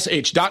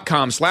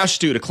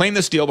vnsh.com/Stu to claim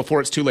this deal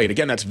before it's too late.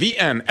 Again, that's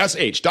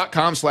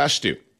vnsh.com/Stu.